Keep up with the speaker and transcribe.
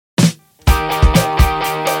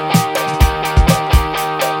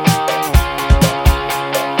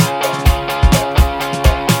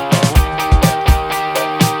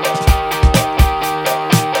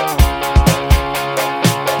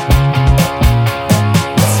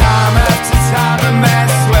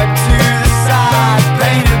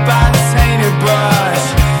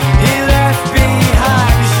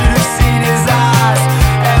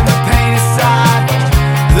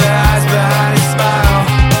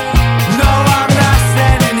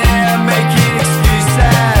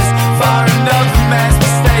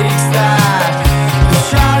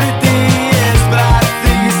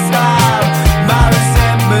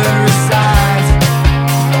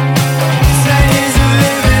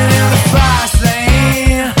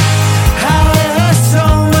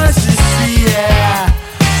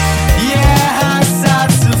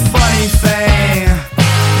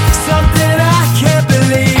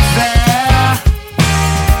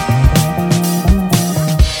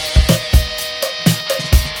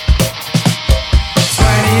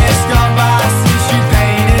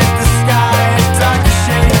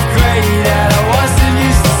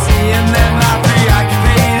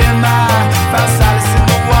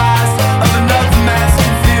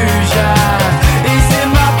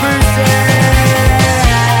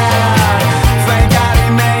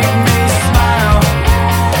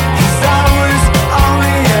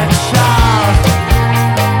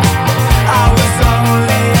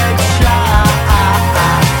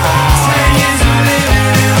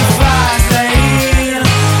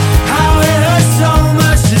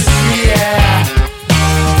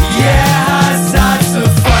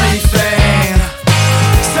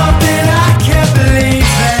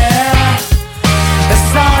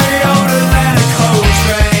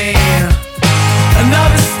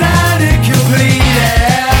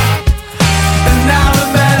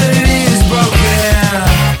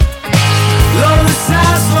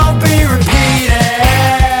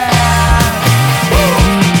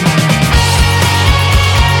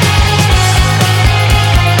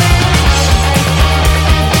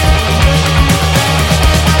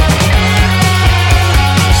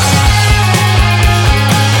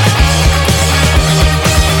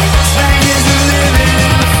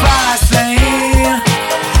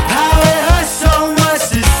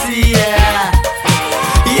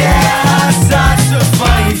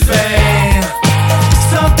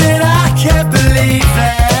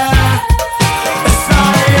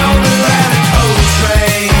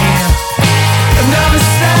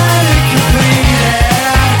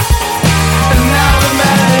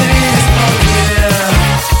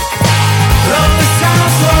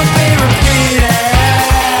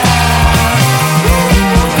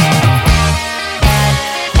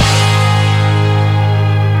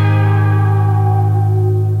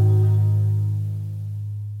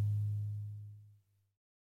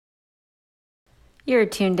You're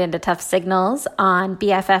tuned into Tuff Signals on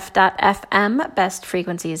BFF.FM, best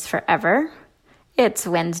frequencies forever. It's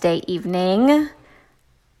Wednesday evening,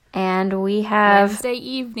 and we have... Wednesday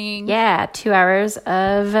evening. Yeah, 2 hours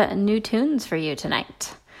of new tunes for you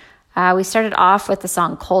tonight. We started off with the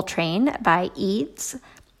song Coltrane by Eads,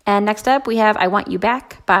 and next up we have I Want You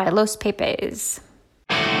Back by Los Pepes.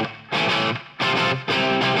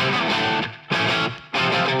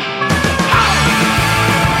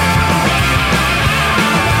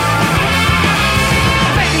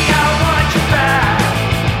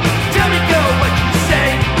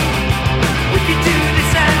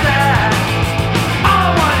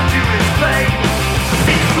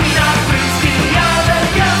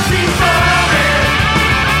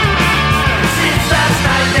 Since last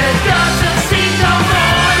night, the doesn't seem no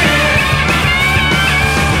morning.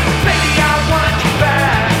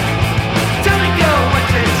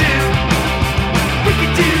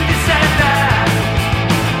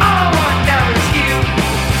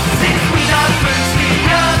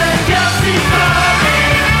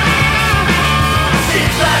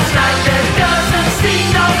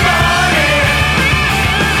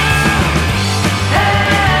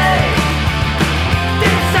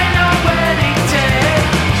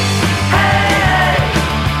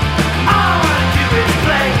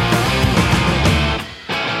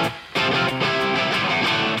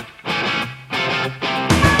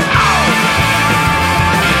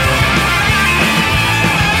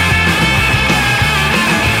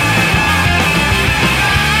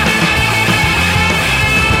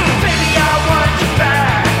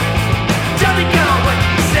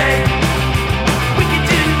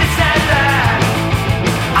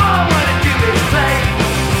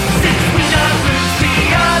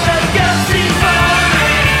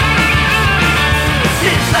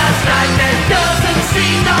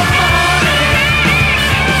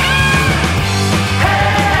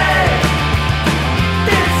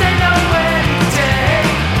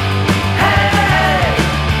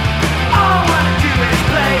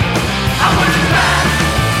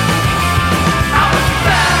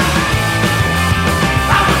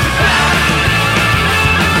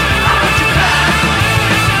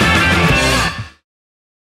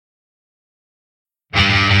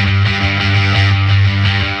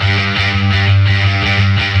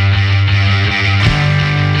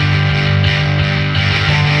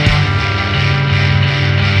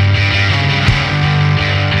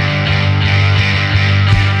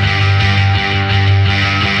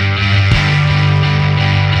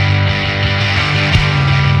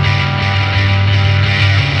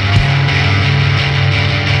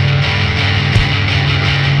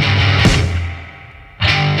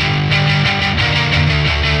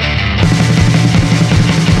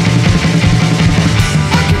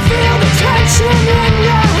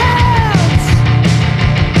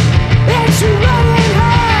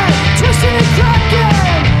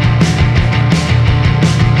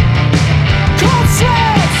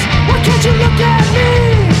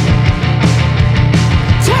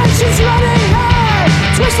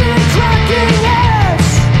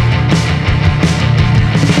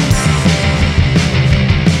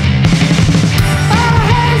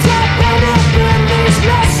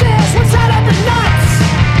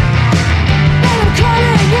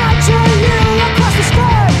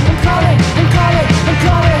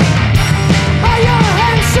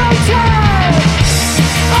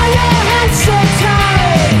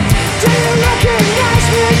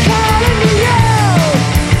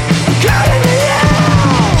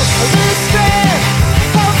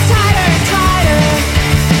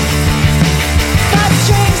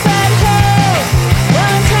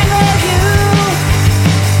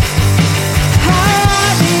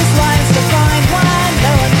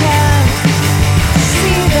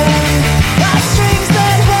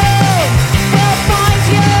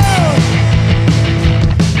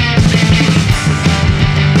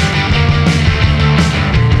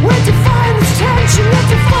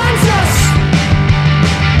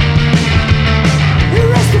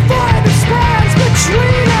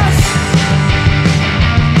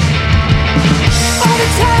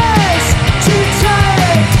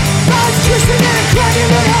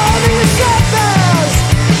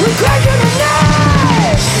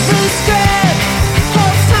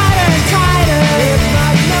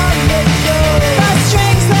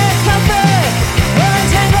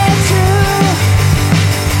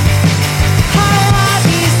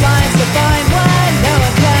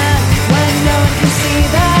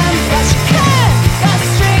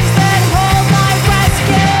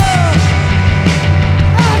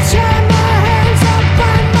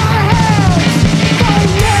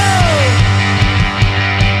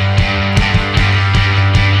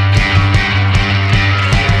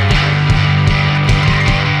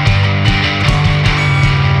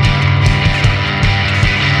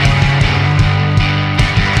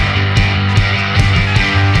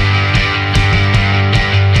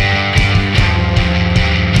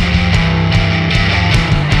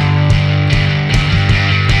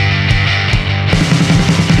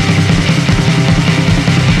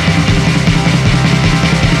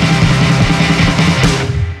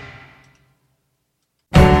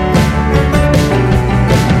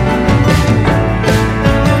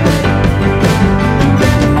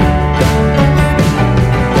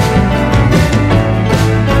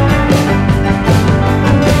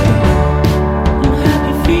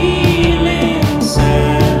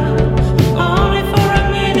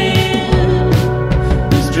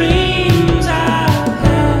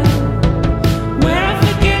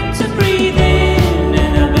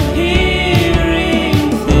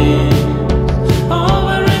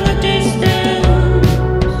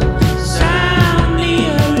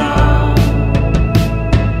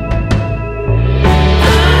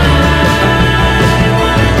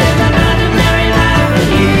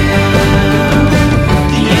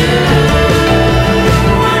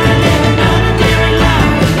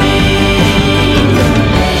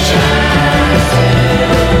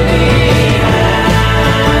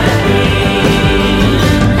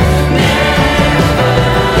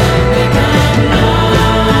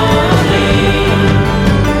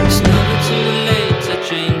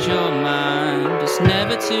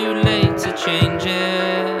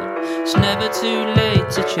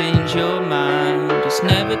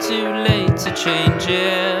 too late to change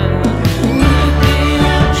it. Just to be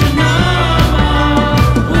happy.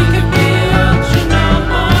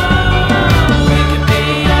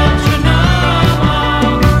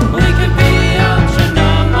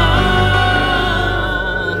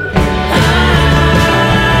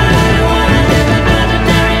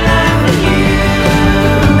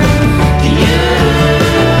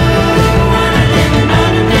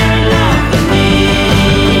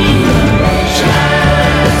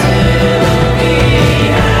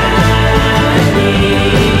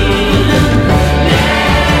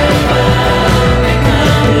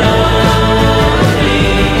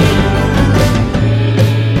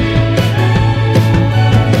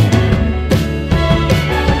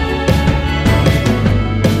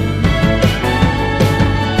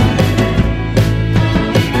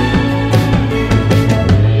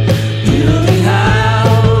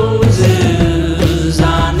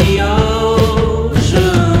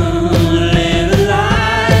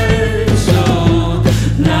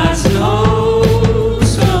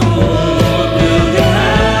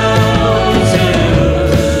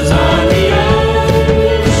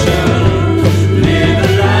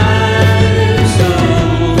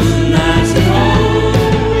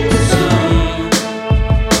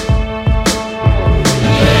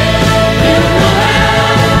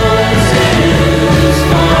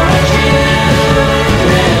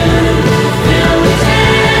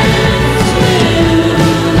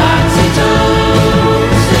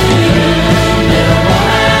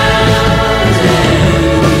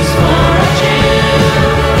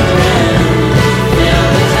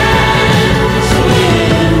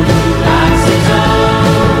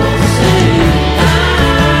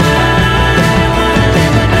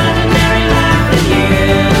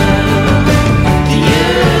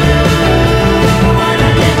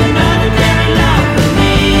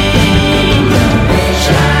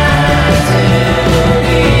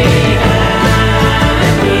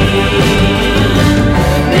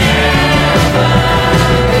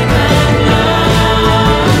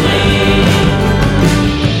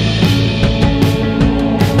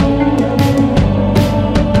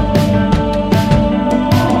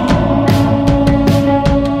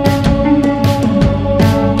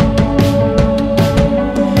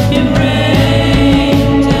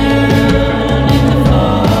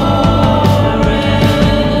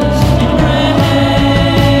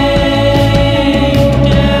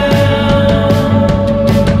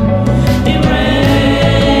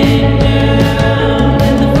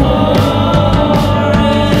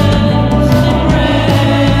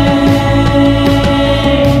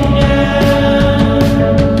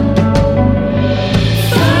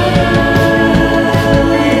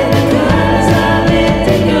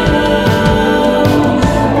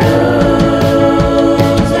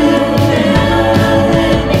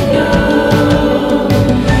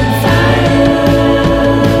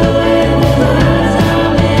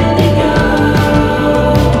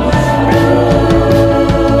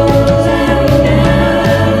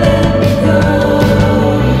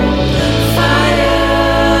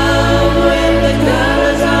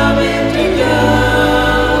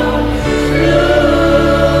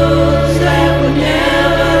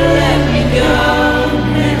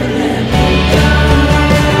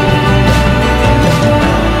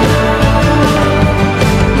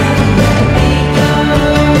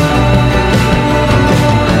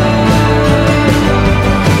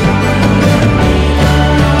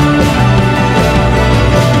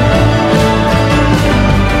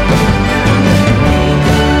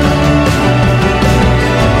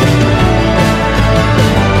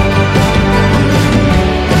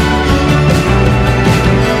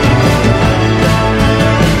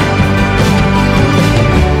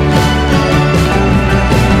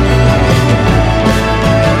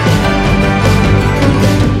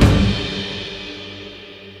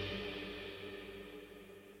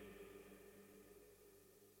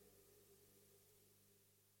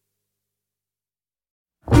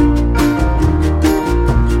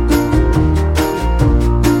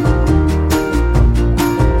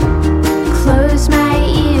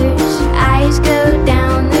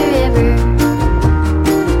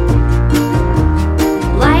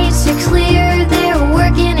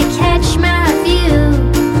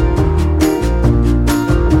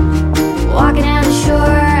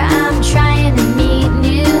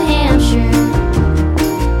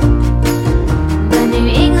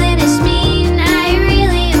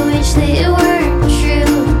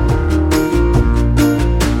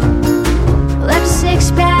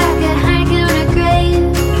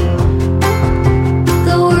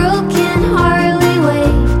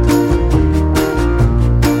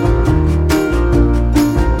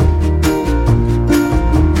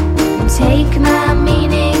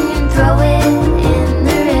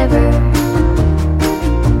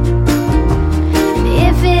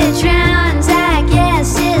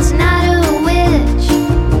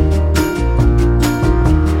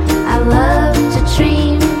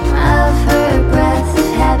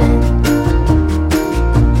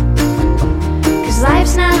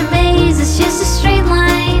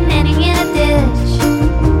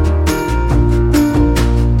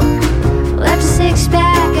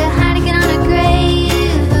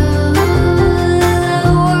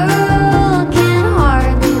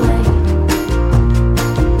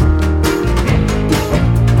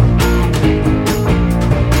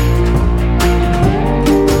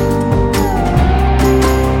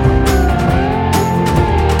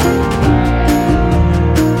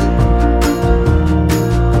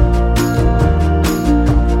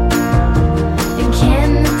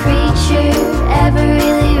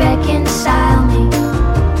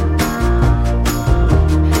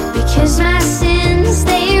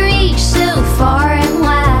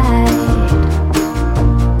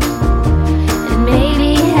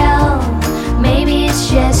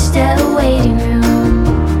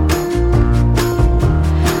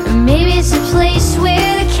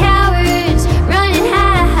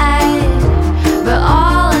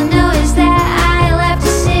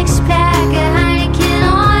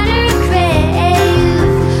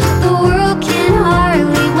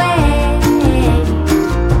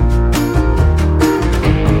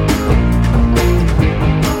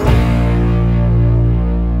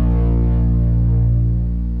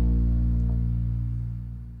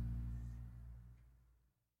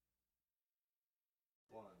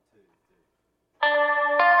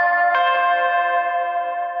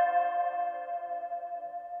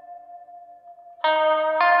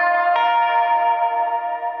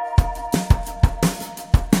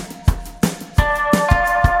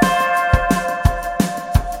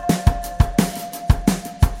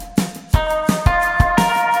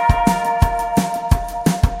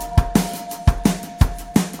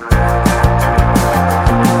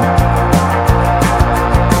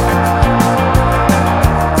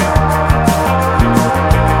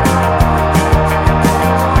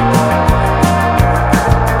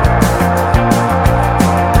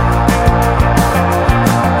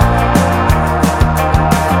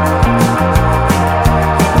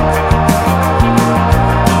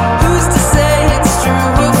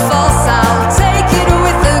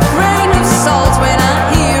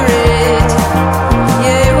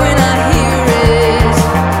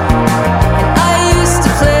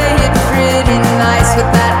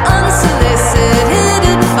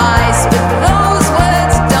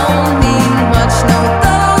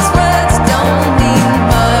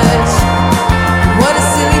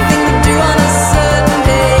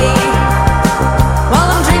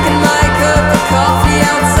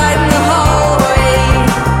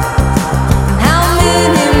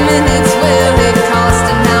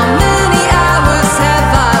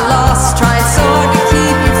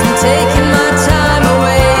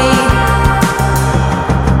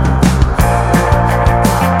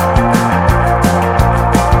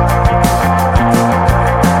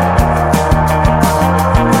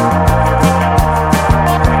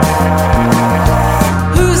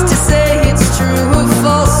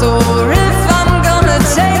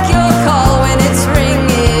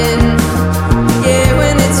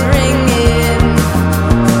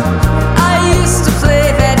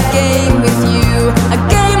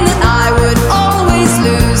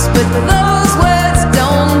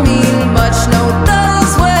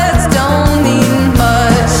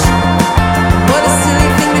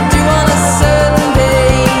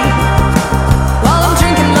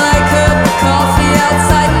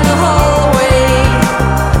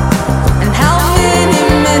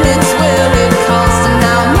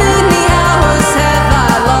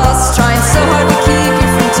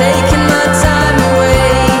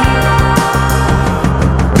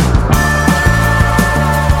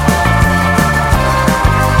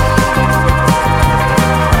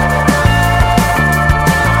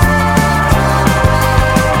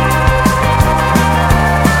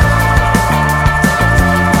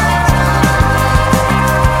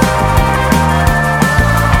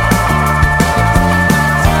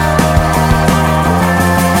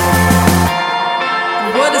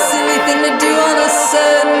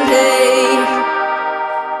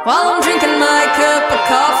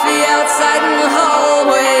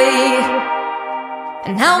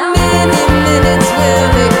 And how many minutes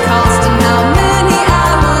will it cost? And how many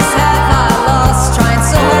hours have I lost? Trying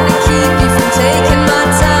so hard to keep you from taking my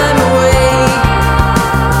time away.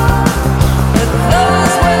 But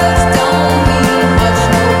those words don't mean much.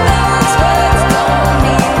 No, those words don't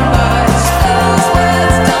mean much. Those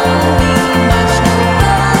words don't mean much. No,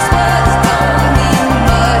 those words don't mean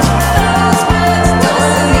much. Those words don't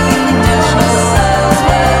mean much.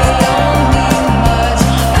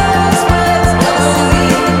 No, those words don't mean much. Those words don't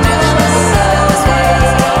mean much. No, those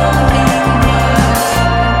words don't mean much.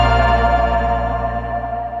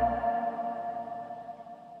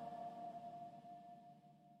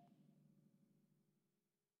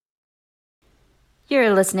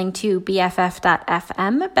 You're listening to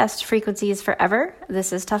BFF.FM, Best Frequencies Forever.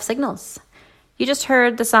 This is Tuff Signals. You just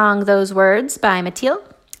heard the song Those Words by Matil.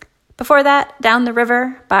 Before that, Down the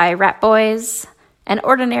River by Rat Boys. An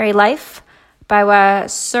Ordinary Life by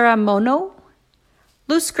Suramono.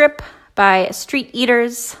 Loose Grip by Street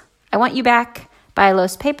Eaters. I Want You Back by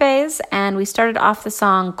Los Pepes. And we started off the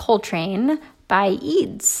song Coltrane by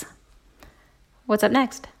Eads. What's up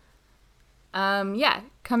next?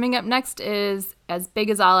 Coming up next is As Big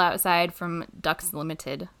as All Outside from Ducks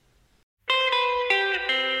Limited.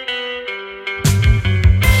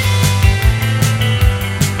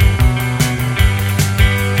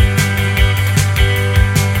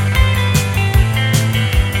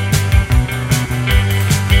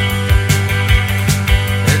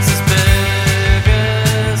 It's as big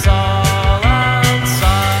as all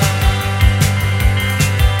outside,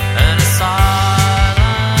 and as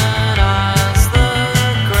silent as the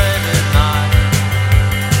gray midnight,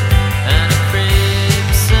 and it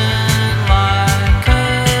creeps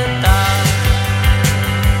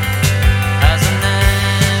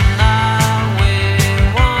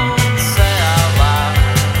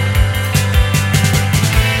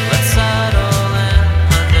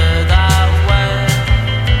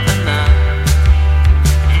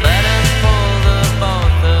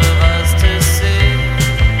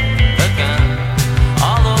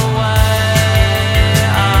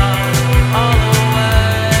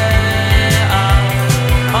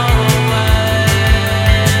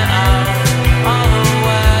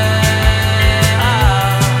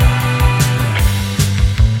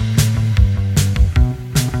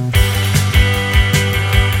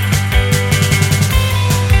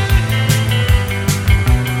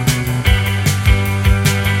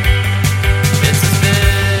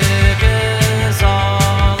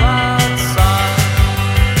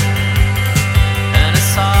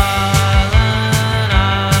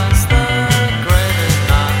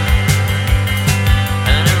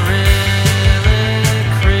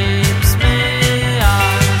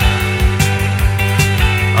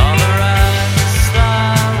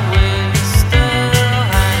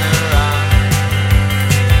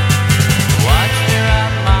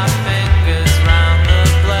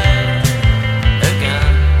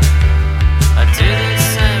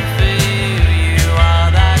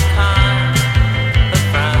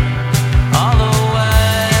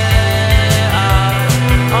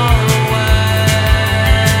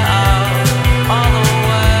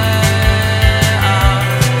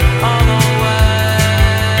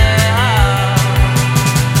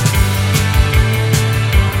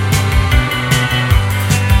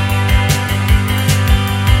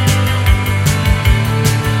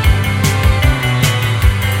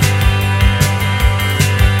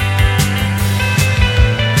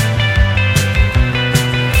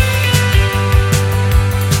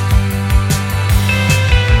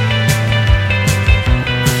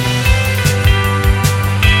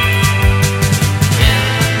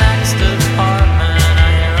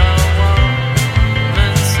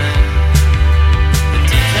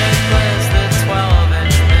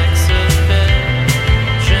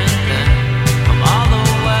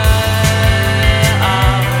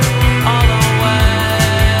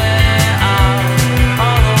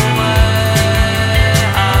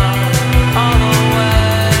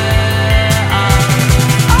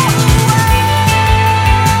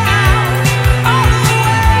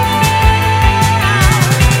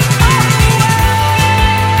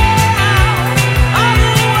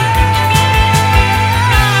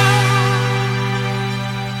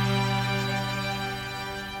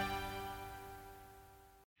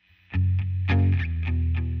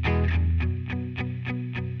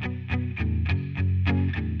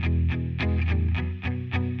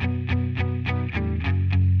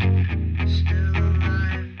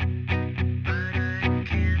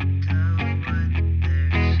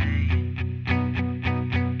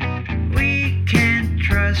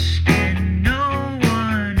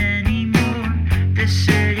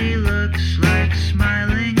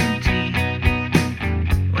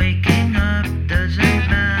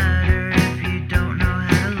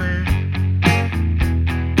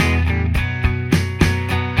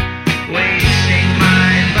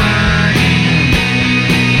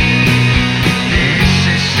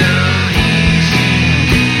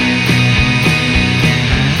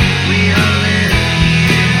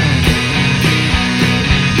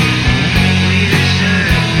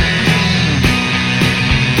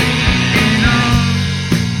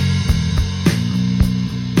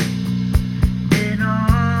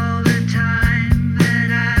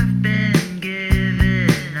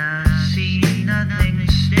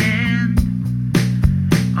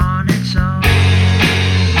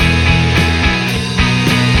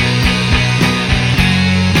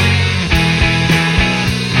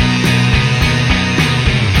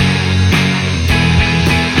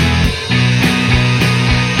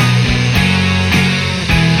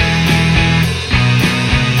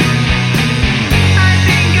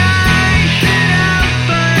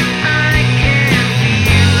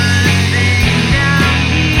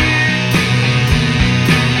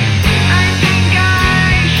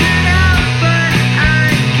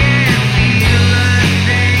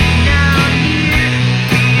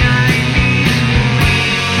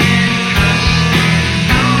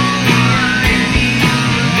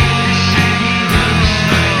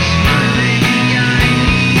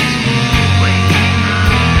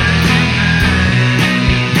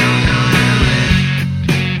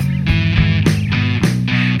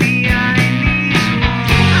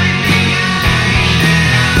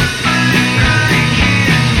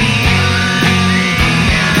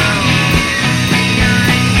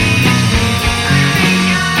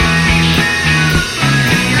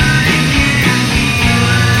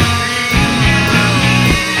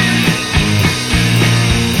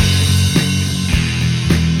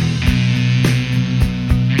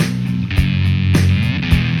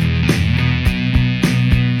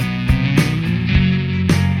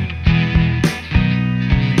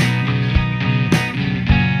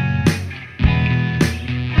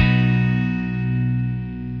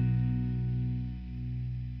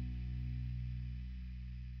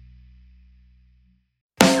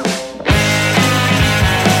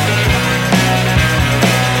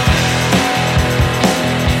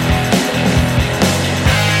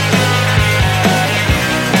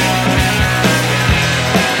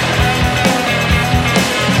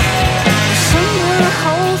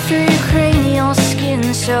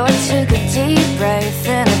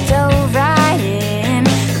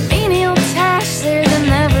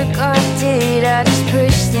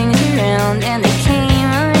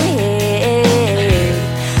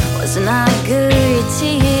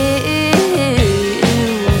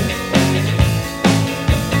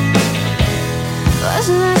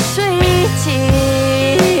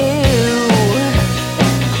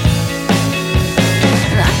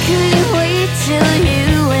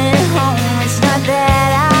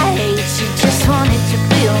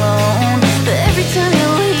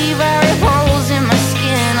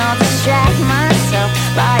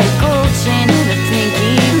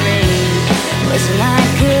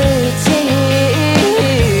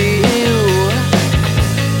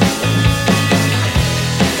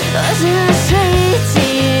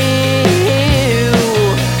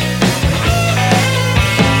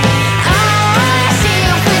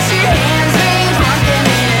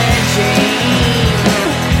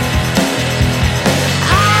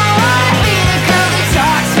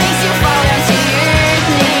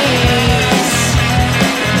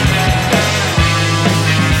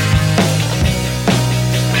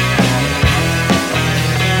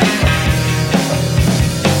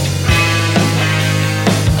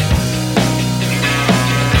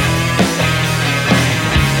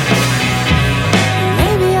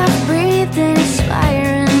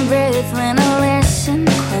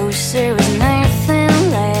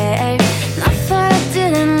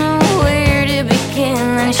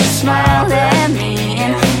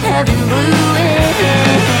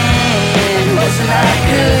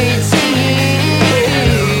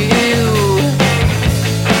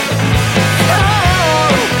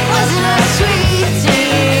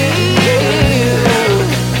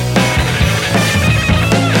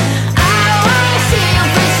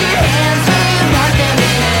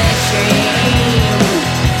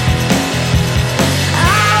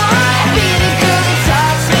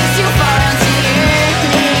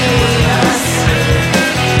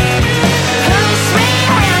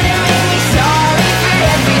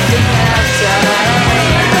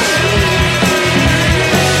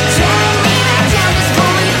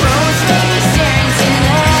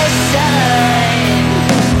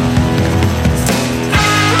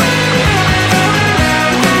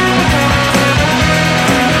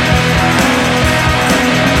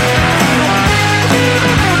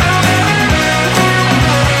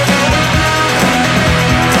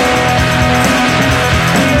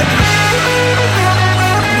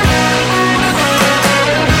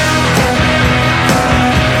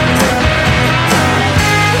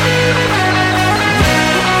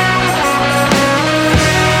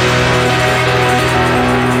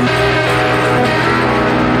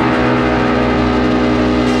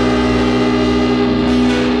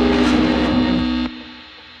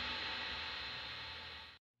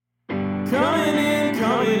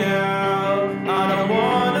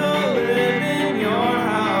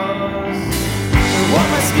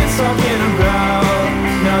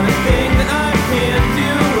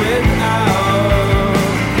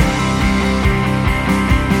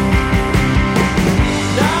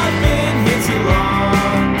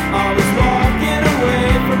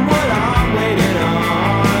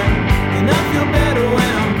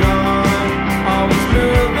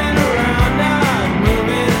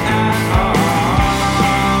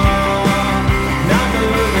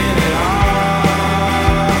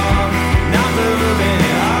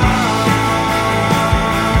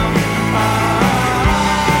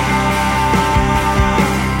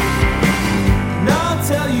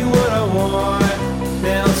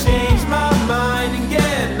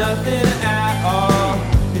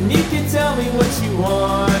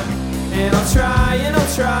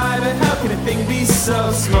try, but how can a thing be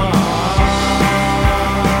so small?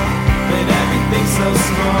 When everything's so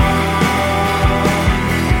small,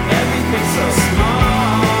 everything's so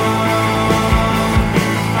small.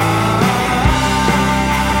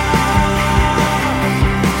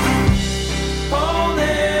 Hold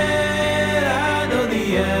it, I know the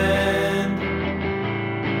end.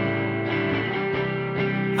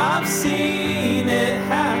 I've seen it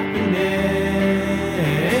happening.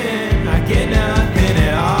 I get nothing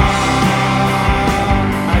at all.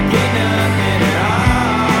 I get nothing at all.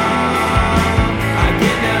 I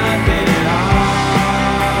get nothing at all.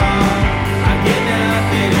 I get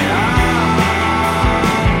nothing at all.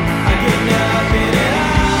 I get nothing at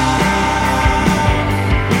all.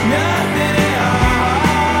 Nothing at all.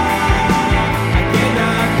 I get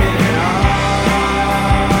nothing at all.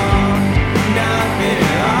 Nothing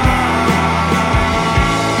at all.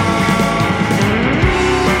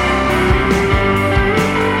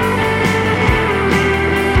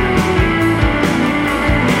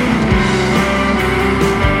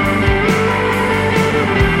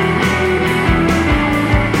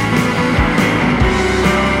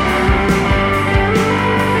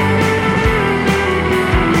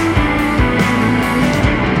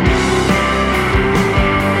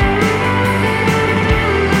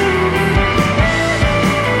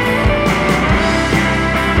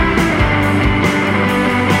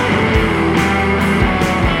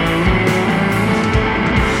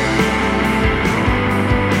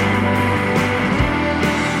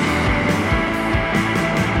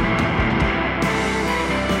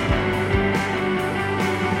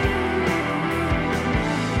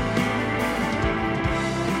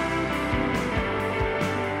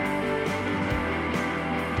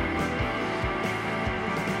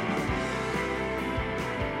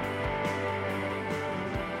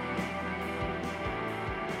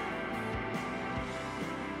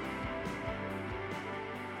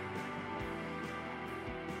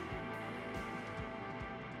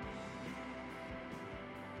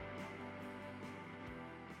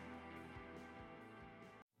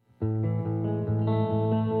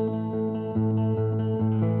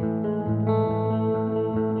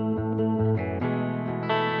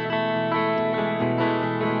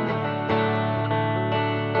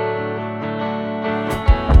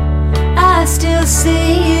 I still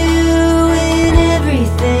see you in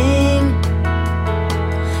everything.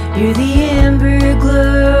 You're the amber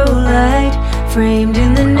glow light framed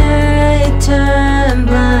in the nighttime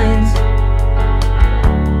blinds.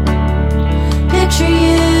 Picture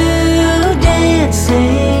you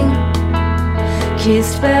dancing,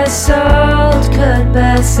 kissed by salt, cut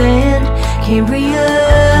by sand.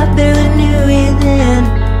 Cambria barely knew you then.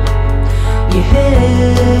 You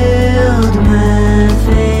held my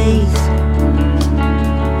face.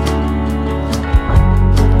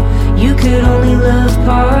 You could only love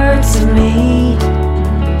parts of me.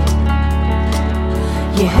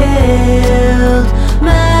 You held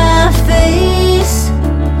my face.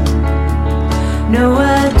 No,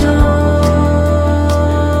 I don't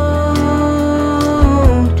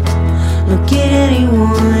look at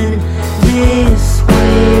anyone this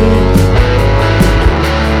way.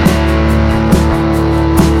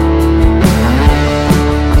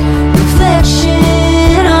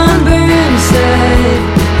 Reflection on Burnside,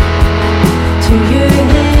 to your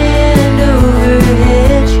hand over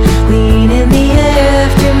hedge, lean in the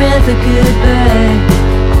aftermath of goodbye.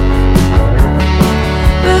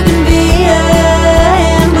 Bougainvillea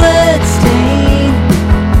and bloodstain,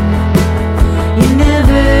 you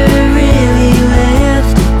never really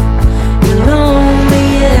left. You'll only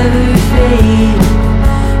ever fade.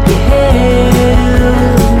 You held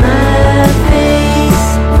my face.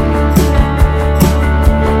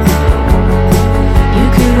 You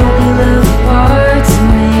could only love parts of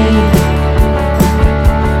me.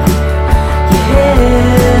 You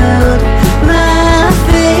held my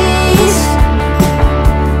face.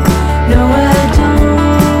 No, I don't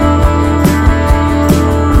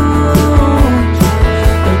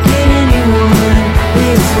look at anyone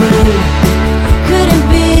this way. Couldn't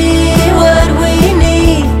be what we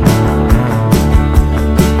need.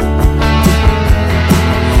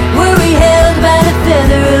 Were we held by the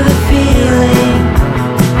feather of a feeling?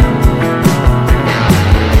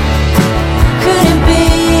 Couldn't be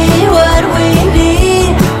what we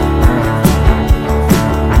need.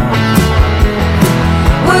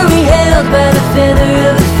 Were we held by the feather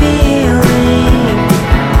of a feeling?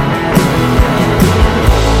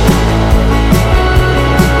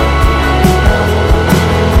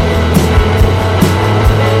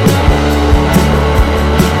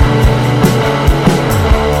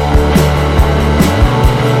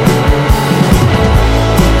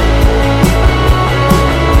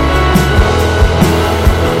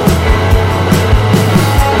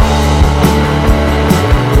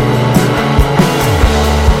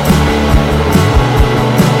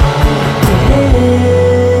 You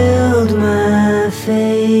held my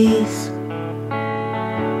face.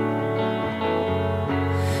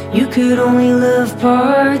 You could only love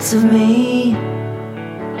parts of me.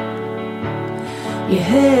 You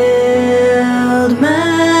held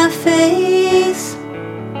my face.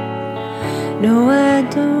 No, I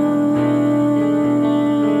don't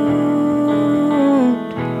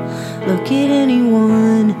look at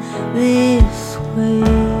anyone this way.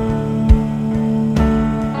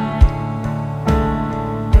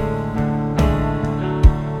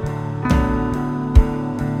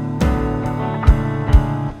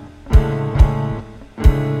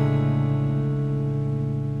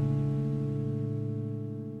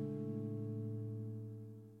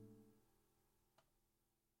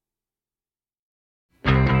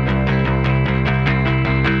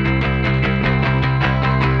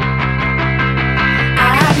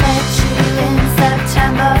 I met you in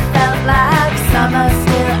September.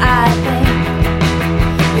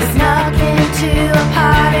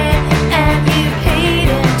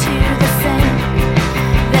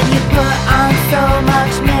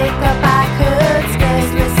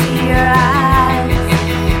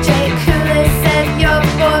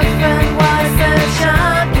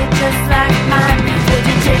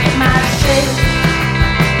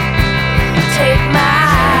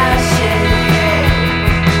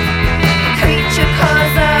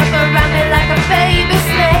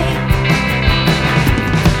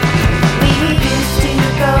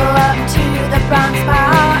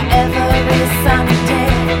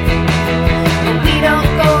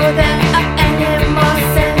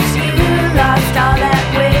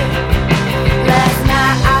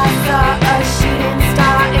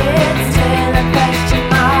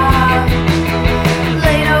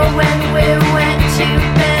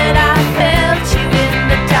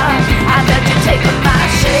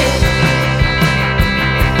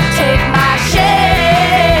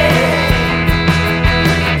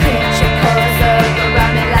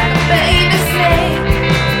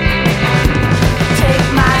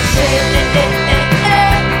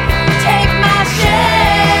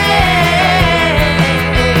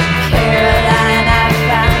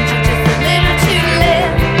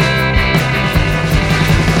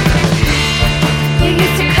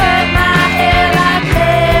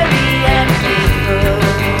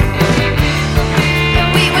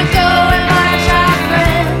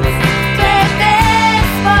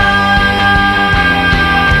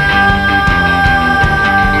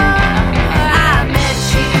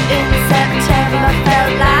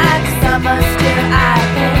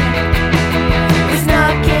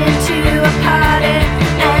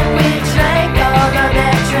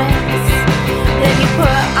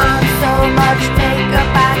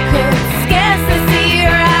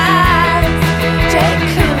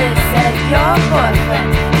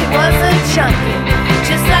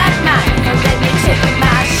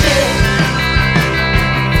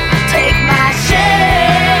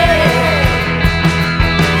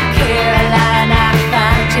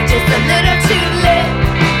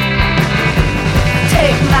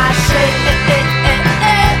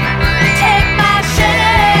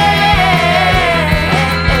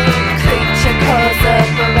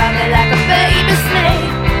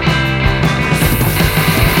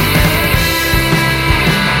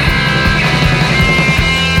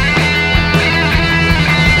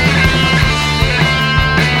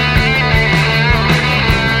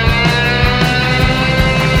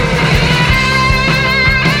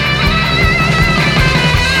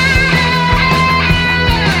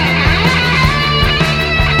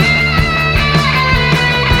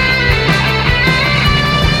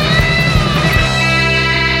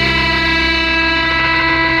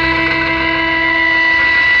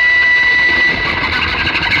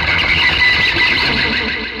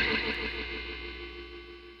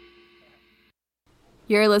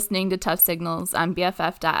 You're listening to Tuff Signals on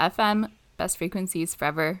BFF.FM, best frequencies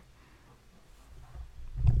forever.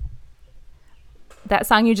 That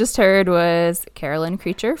song you just heard was Carolyn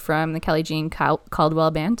Creature from the Kelly Jean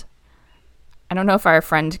Caldwell Band. I don't know if our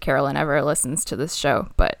friend Carolyn ever listens to this show,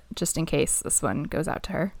 but just in case, this one goes out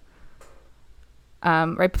to her.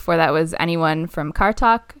 Right before that was Anyone from Car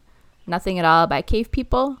Talk, Nothing at All by Cave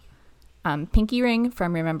People, Pinky Ring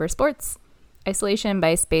from Remember Sports, Isolation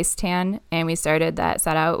by Space Tan, and we started that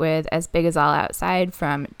set out with As Big as All Outside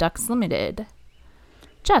from Ducks Limited.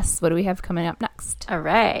 Jess, what do we have coming up next? All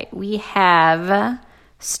right, we have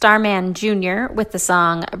Starman Jr. with the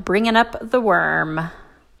song Bringin' Up the Worm.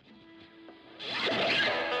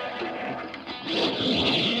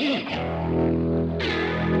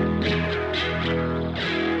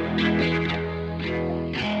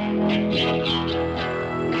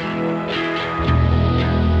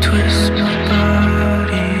 Twist my body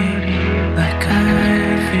like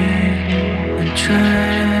ivy and try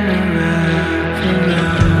to wrap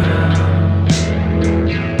around.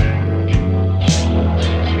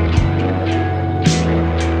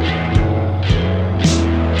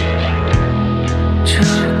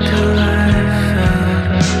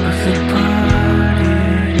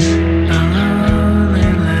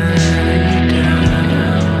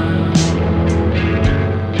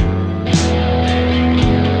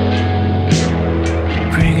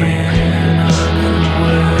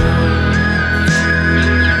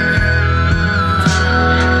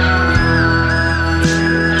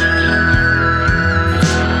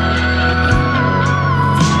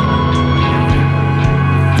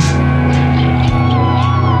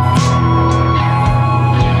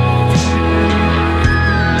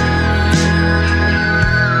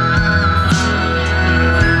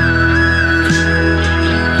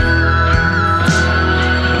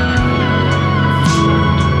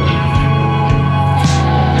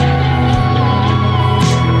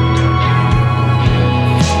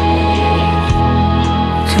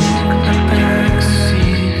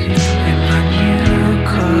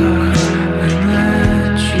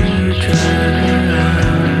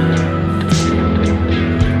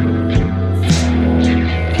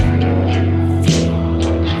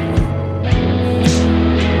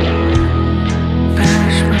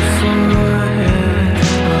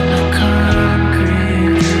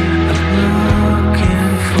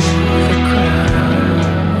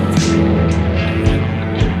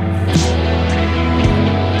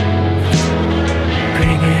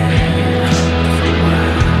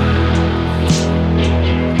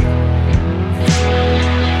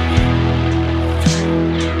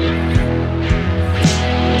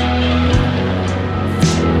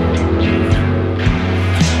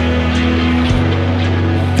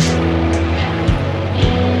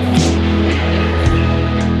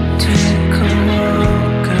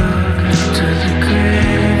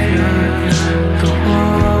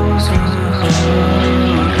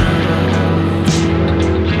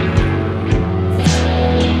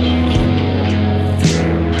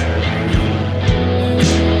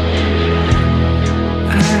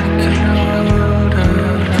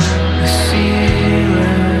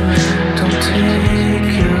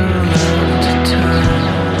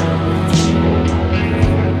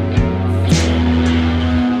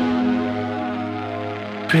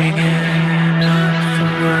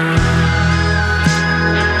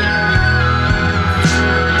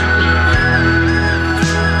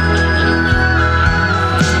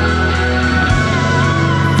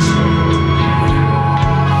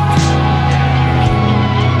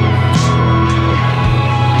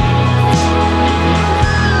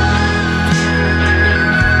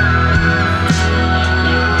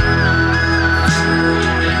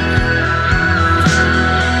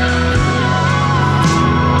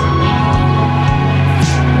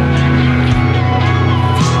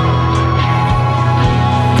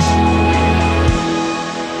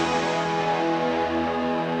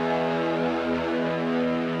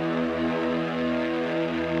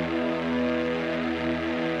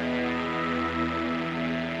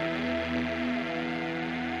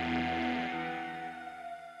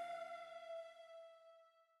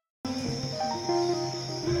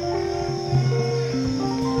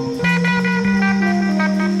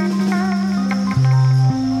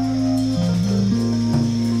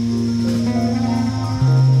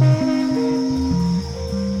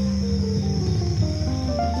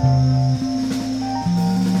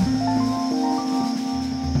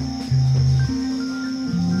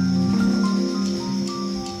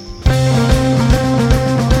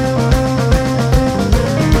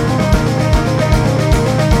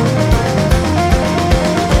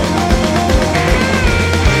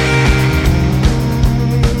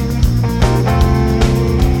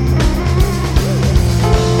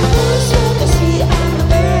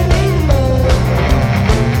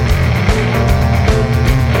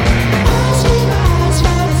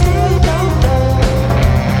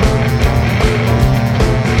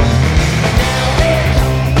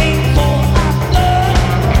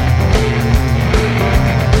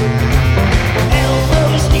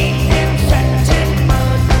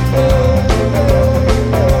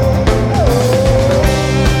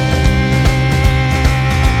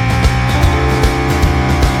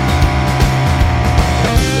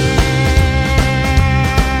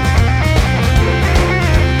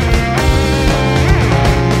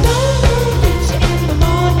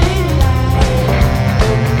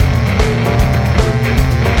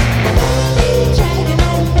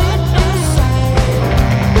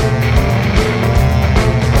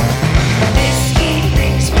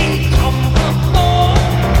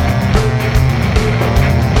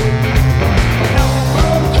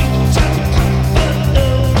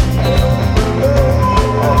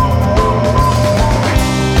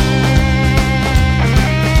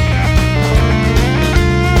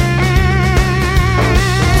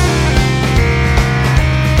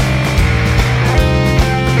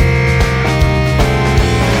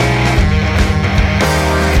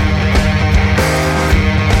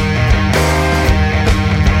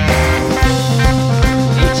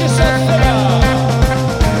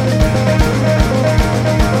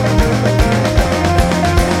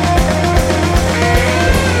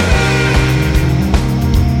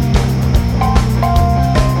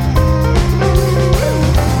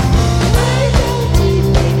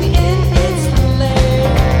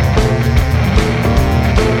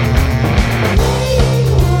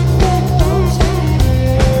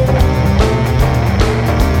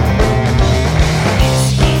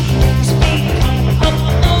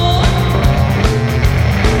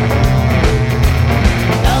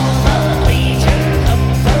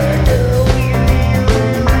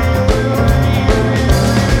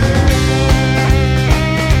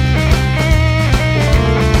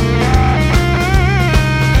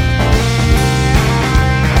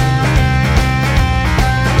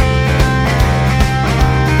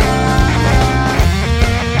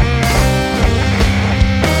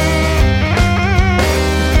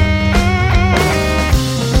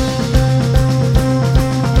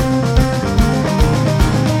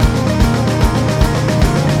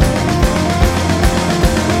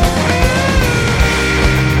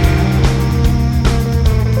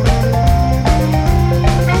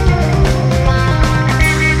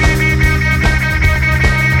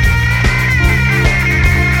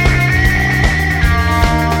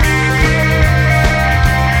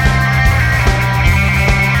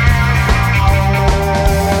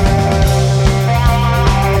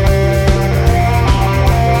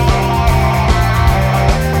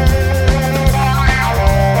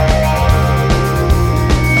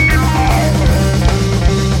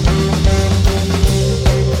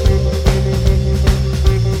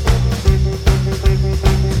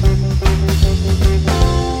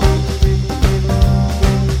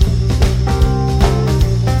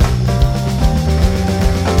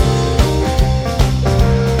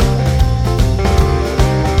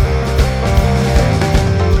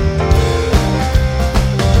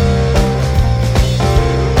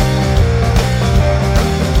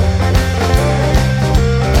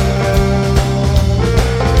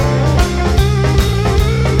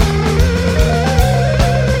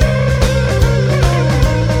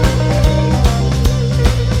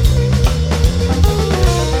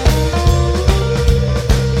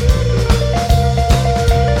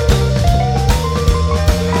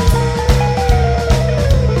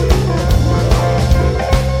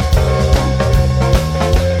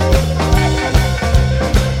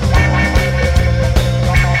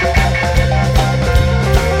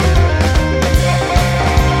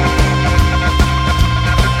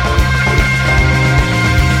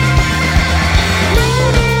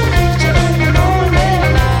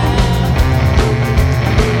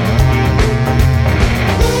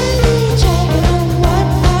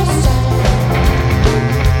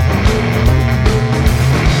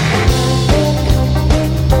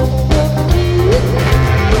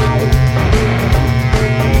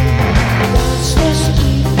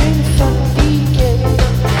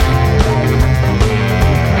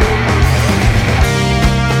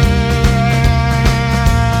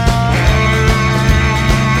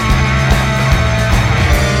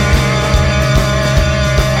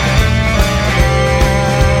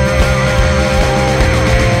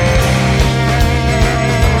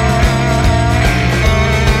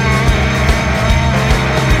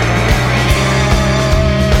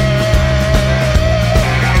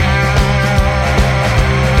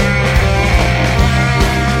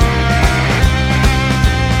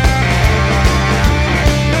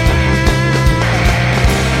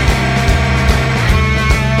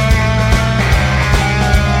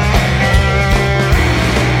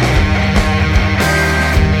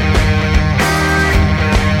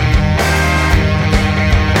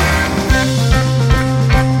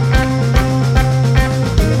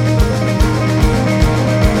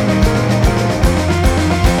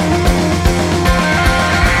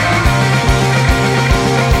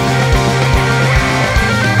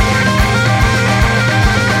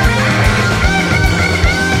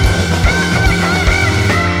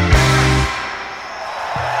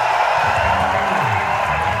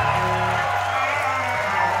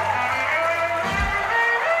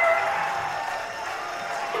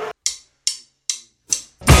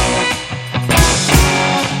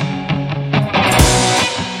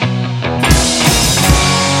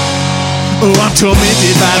 I'm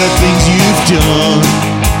tormented by the things you've done,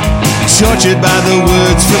 tortured by the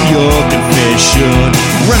words from your confession.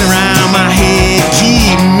 Run around my head,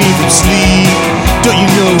 keep me from sleep. Don't you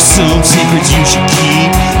know some secrets you should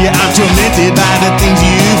keep? Yeah, I'm tormented by the things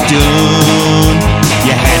you've done.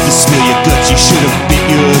 You had to spill your guts, you should have bit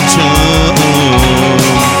your tongue.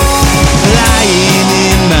 Lying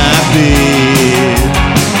in my bed,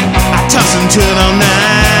 I toss and turn all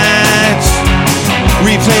night,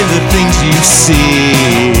 replay the things you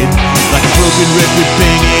said, like a broken record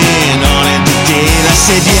banging on empty dead. I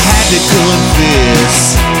said you had to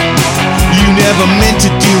confess, you never meant to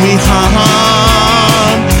do me harm.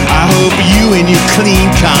 I hope you and your clean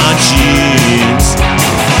conscience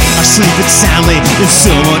are sleeping soundly in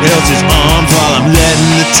someone else's arms while I'm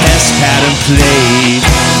letting the test pattern play,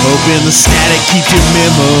 hoping the static keeps your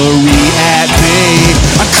memory at bay.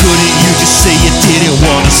 I couldn't, you just say you didn't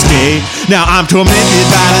want to stay. Now I'm tormented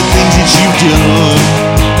by the things that you've done,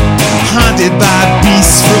 haunted by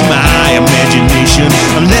beasts from my imagination.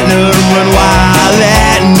 I'm letting them run wild,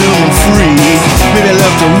 letting them free. Maybe I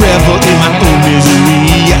love to revel in my own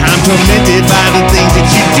misery. I'm tormented by the things that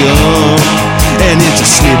you've done, and it's a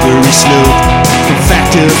slippery slope from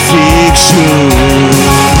fact to fiction.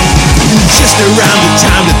 Just around the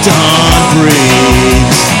time the dawn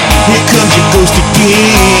breaks, here comes your ghost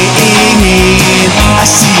again. I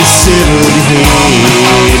see your severed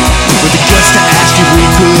head, with the guts to ask if we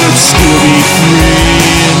could still be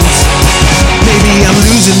friends. Maybe I'm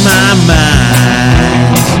losing my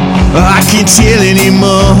mind, I can't tell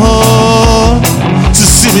anymore. So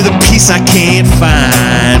send me the peace I can't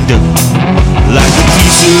find, like the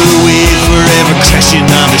piece of the wave forever crashing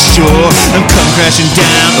on the shore, and come crashing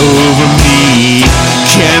down over me,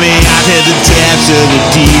 carry me out to the depths of the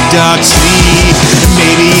deep dark sea. And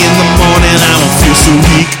maybe in the morning I won't feel so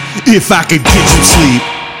weak if I could get some sleep.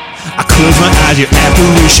 I close my eyes, your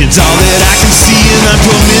apparition's all that I can see, and I'm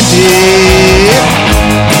tormented.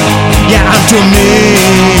 Yeah, I'm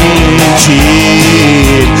tormented,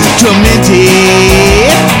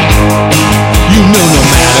 tormented. You know no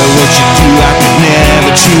matter what you do, I could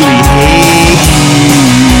never truly hate you.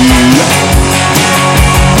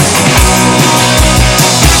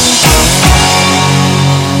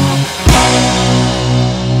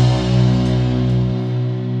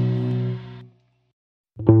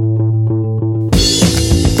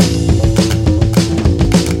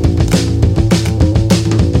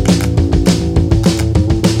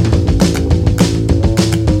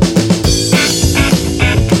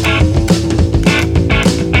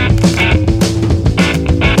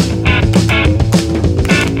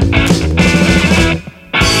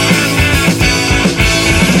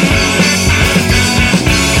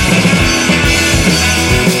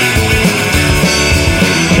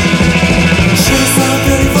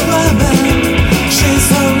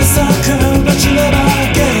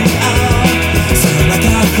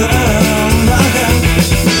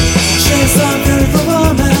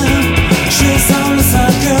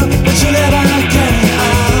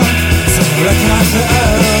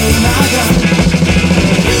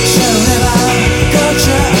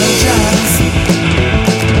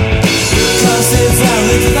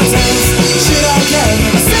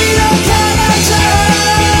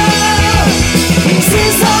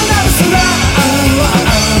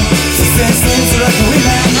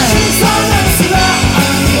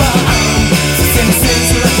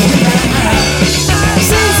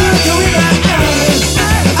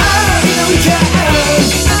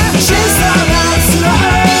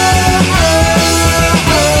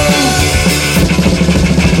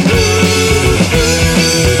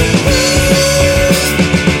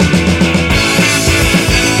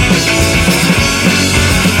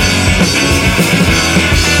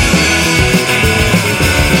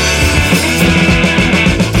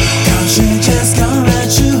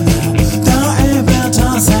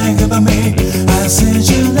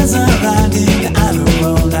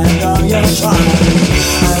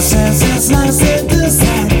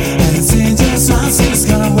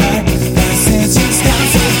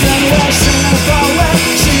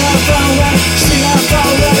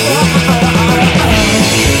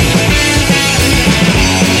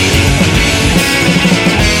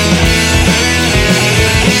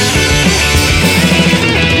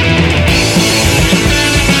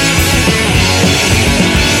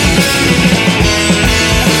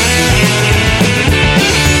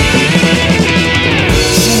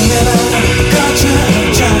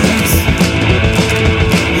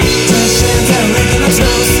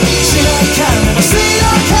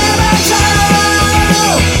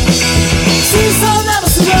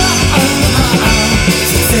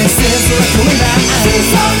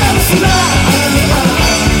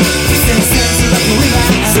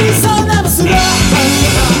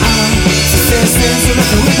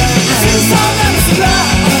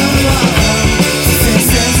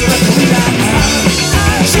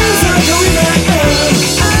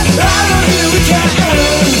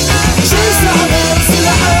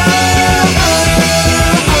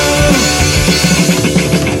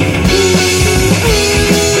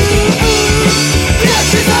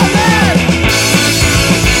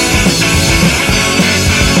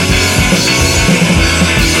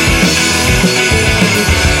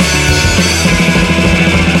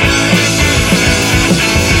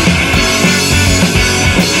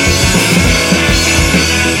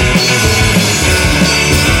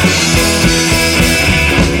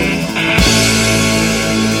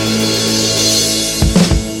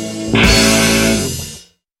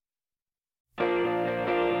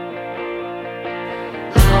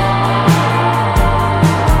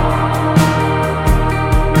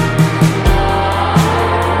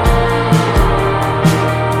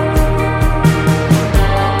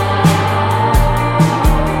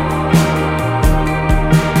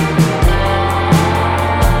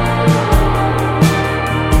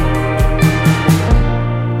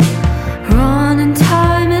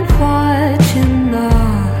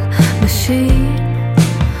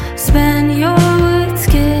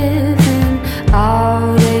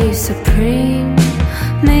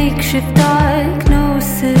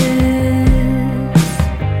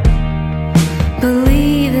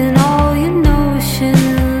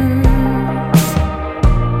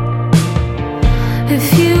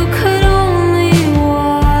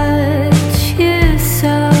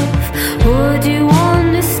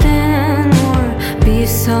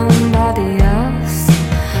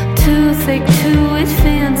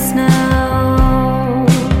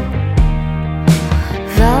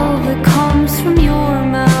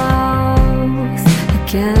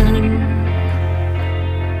 again.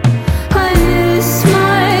 I miss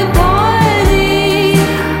my body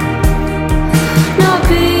not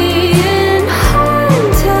being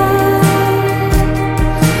haunted.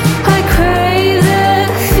 I crave the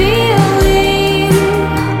feeling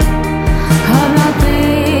of not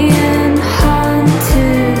being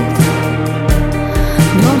haunted.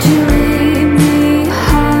 Don't you leave me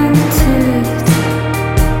haunted.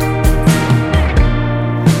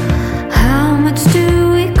 How much do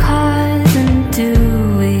we cause and do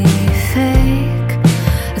we fake?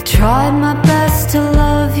 I tried my best to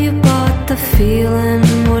love you, but the feeling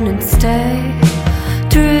wouldn't stay.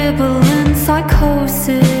 Dribbling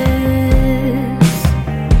psychosis,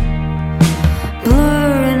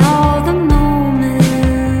 blurring all the moments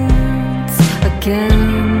again.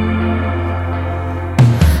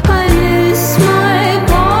 I miss my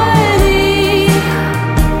body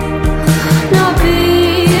not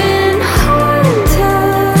being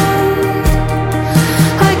haunted.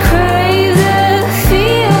 I crave the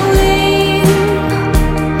feeling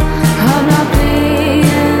of not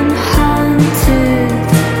being haunted.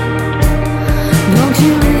 Don't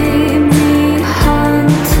you leave me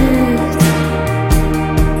haunted.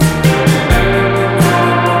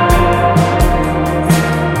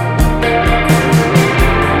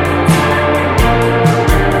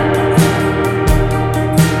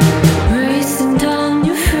 Racing down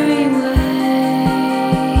your freeway,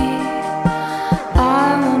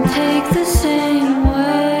 I won't take the same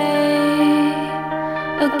way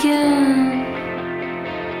again.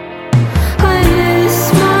 I miss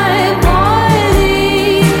my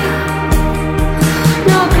body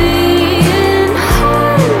not being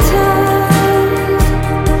haunted.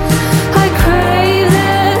 I crave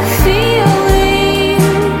the feeling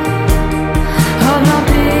of not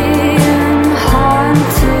being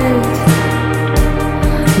haunted.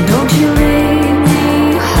 Don't you leave me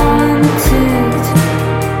haunted.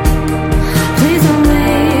 Please don't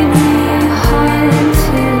leave me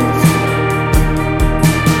haunted.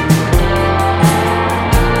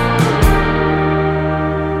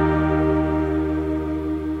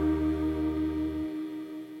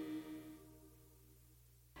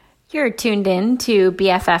 You're tuned in to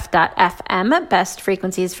BFF.FM, Best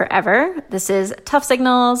Frequencies Forever. This is Tuff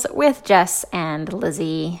Signals with Jess and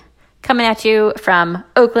Lizzie, coming at you from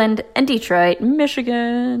Oakland and Detroit,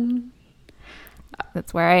 Michigan.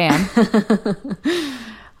 That's where I am.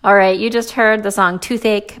 All right, you just heard the song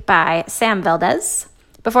Toothache by Sam Valdez.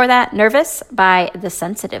 Before that, Nervous by The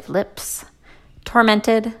Sensitive Lips.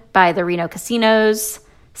 Tormented by the Reno Casinos.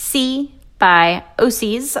 C by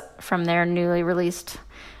OCs from their newly released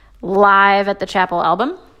Live at the Chapel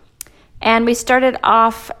album. And we started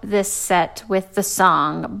off this set with the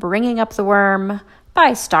song Bringing Up the Worm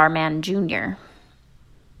by Starman Jr.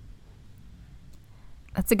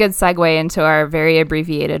 That's a good segue into our very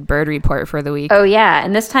abbreviated bird report for the week. Oh, yeah,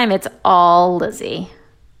 and this time it's all Lizzie.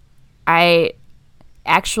 I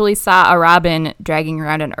actually saw a robin dragging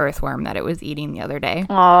around an earthworm that it was eating the other day.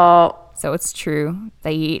 Oh, So it's true.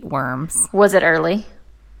 They eat worms. was it early?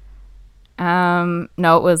 No,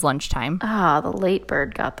 it was lunchtime. Ah, the late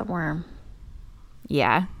bird got the worm.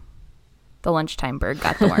 Yeah. The lunchtime bird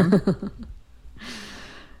got the worm.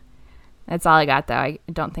 That's all I got, though. I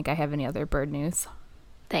don't think I have any other bird news.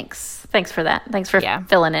 Thanks for that. Thanks for Yeah.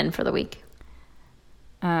 filling in for the week.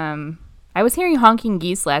 I was hearing honking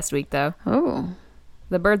geese last week, though. Oh,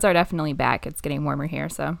 The birds are definitely back. It's getting warmer here,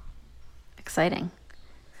 so. exciting.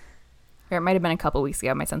 Or it might have been a couple weeks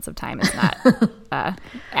ago. My sense of time is not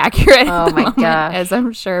accurate Oh at the my moment, gosh. as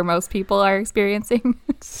I'm sure most people are experiencing.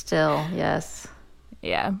 Still, yes.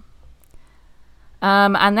 Yeah.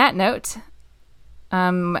 On that note,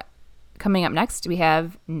 coming up next, we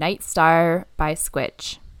have Night Star by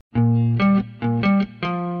Squitch.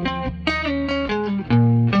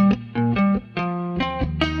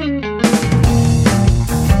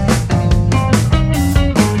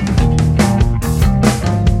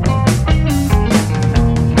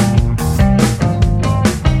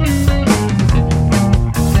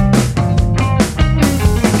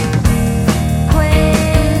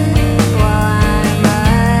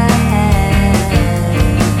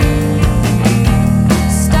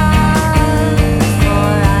 Stars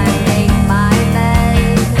for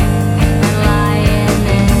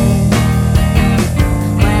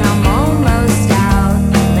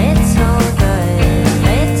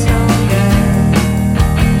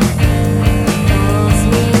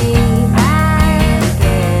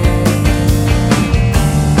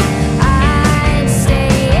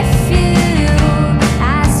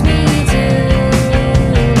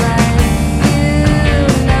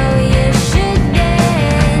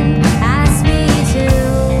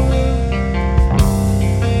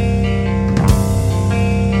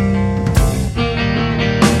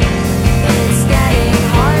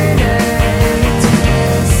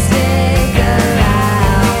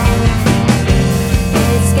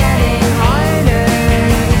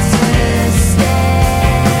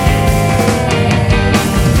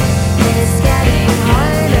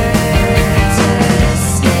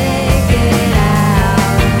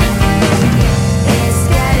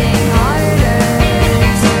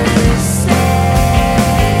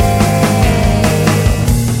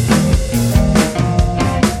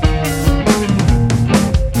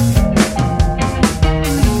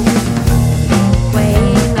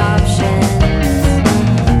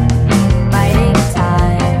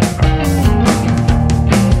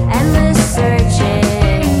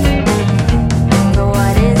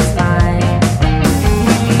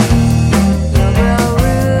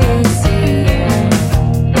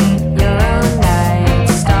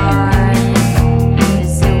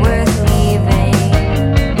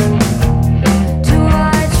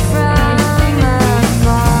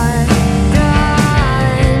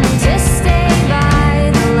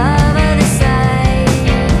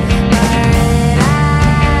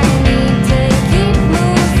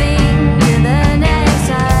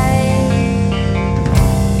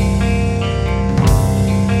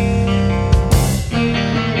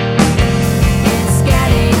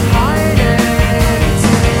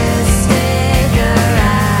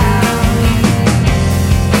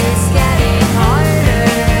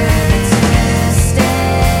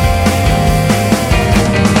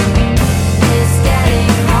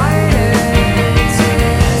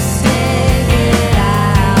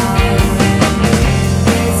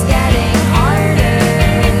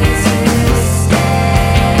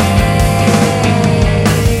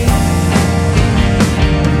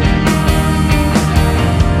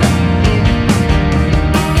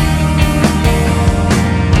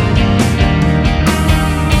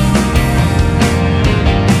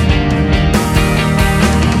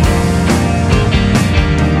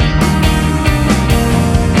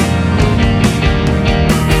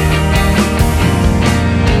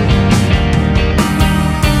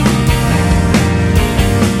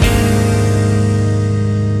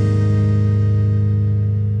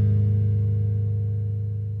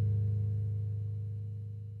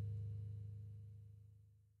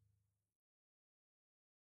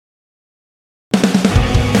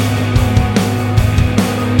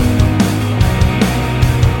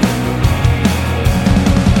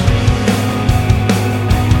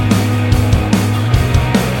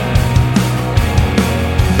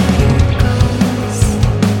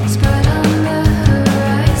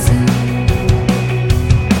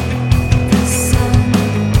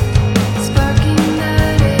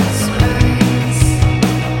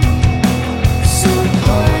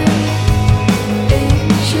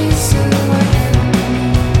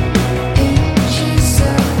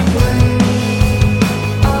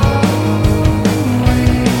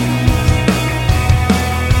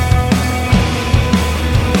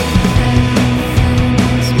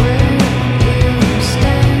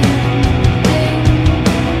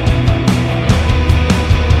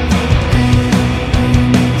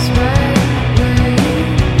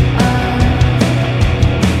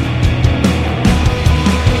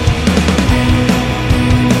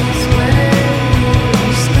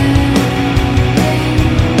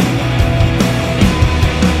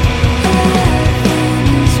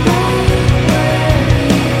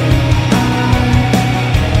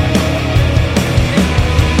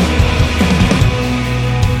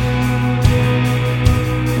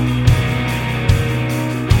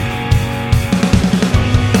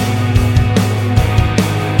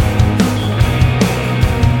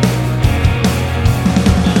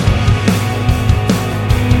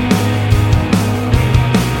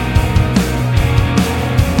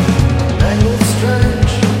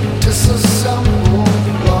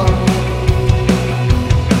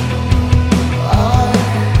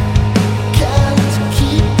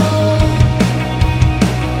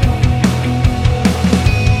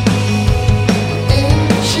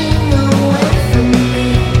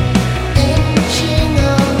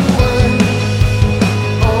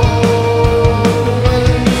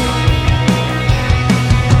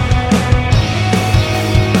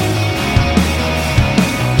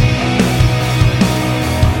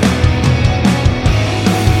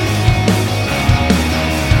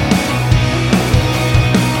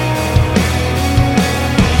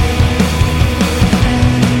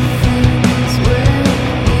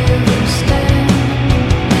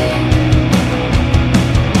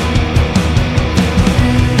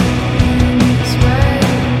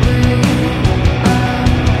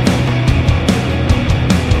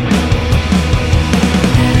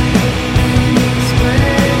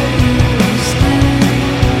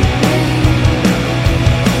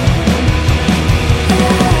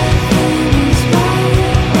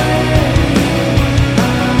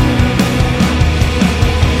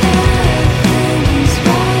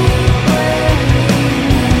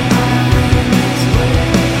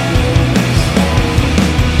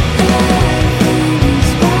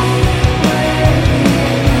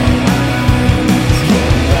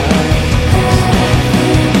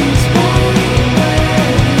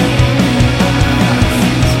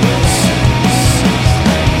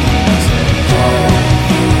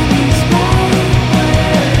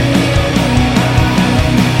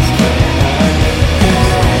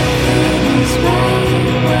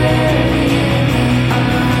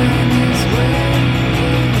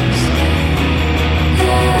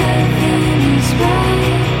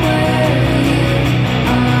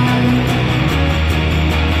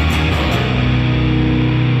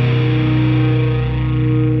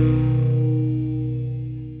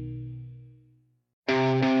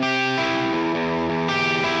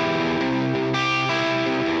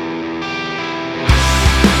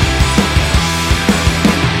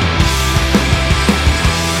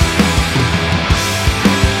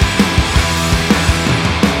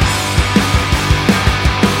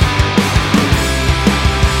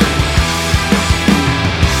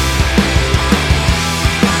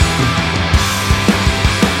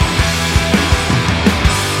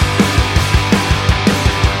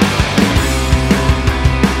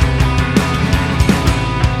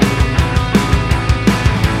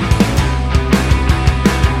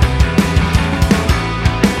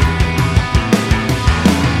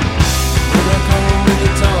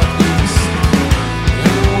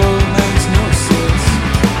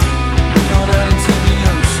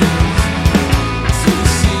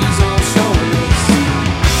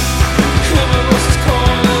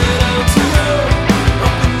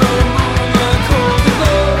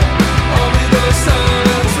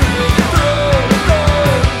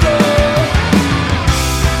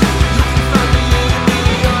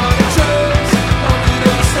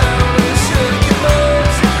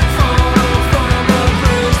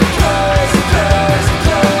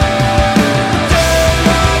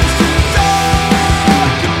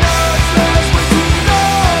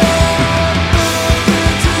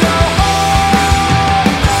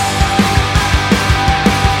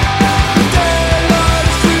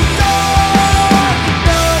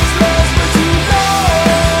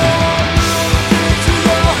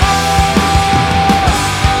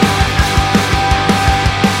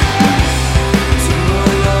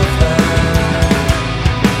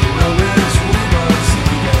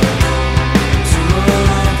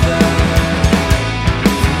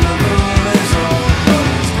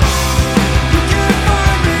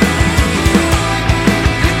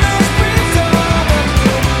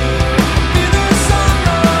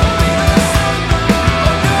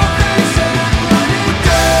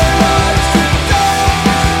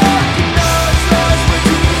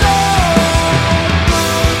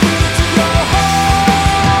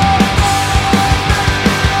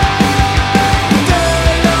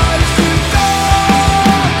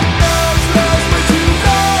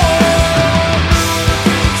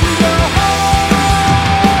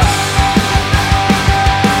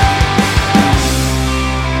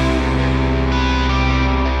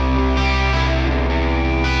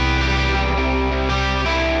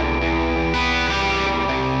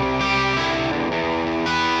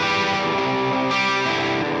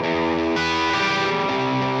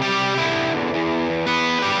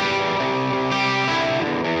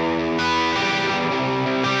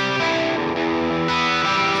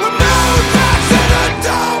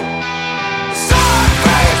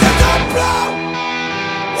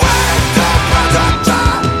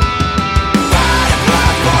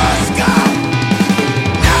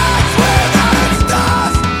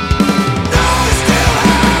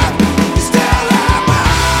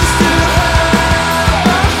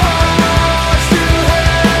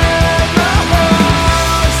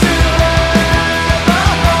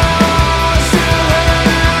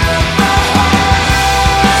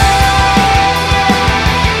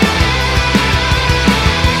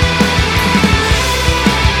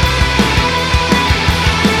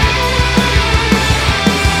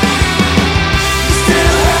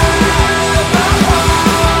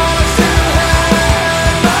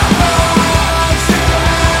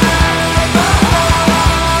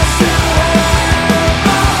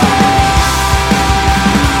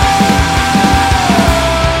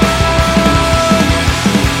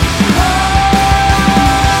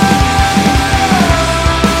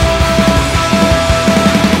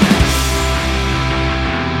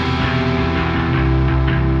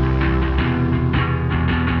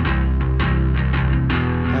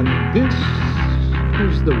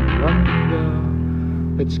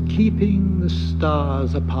keeping the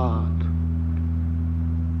stars apart.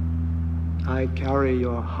 I carry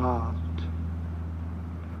your heart.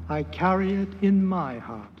 I carry it in my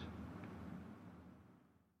heart.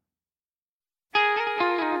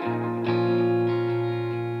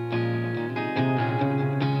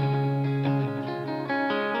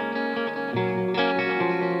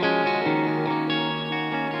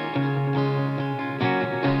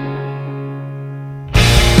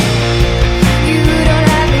 You don't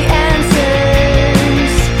have the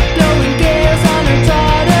answers. Blowing gales on our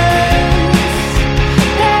daughters.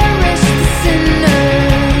 Perish the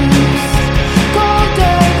sinners. Cold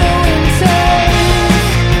are the winters.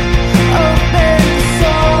 Open the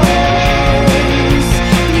sores.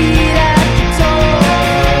 Bleed at the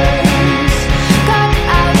doors. Cut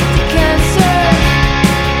out the cancer.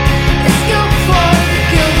 It's guilt for the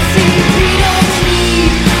guilty. We don't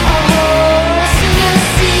need a horse in the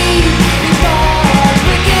sea. We fought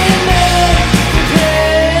wicked men,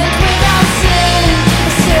 repent without sin.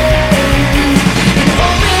 A sin in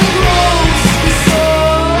open groves. We saw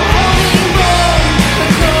holding blood. A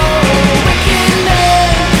cold wicked men,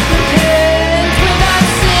 repent without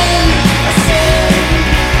sin. A sin,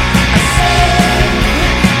 a sin,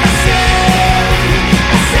 a sin,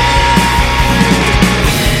 a sin.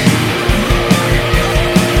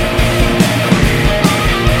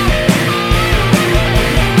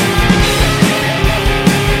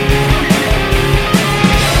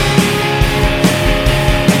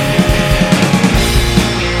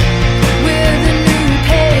 We're the new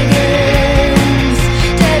pagans,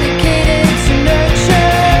 dedicated to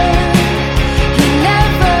nurture. He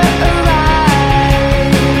never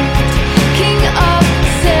arrived, King of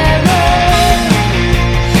Sarah.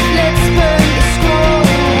 Let's burn the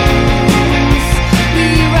scrolls,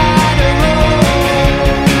 rewrite our own.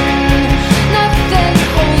 Nothing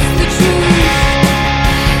holds the truth.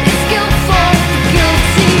 It's guilt for the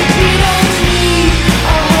guilty. We don't need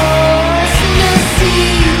a horse in the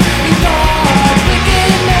sea. We fought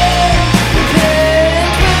wicked men,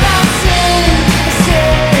 repent without sin. A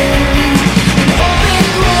sin in open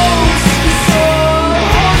groves. We saw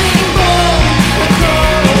holding blood. A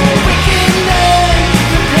cold wicked men,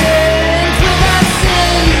 repent without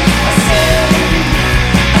sin. A sin,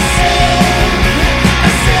 a sin,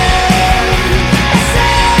 a sin, a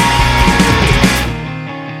sin.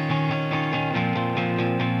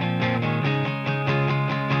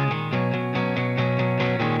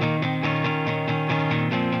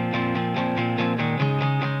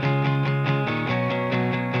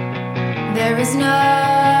 There is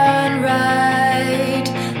none right,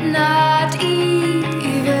 not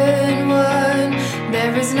even one.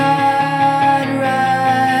 There is none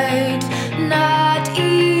right, not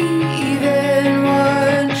even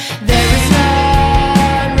one. There is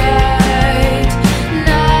none right,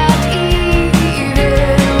 not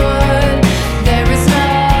even one. There is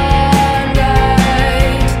none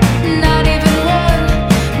right, not even one.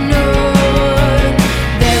 No one.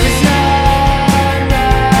 There is none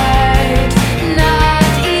right, not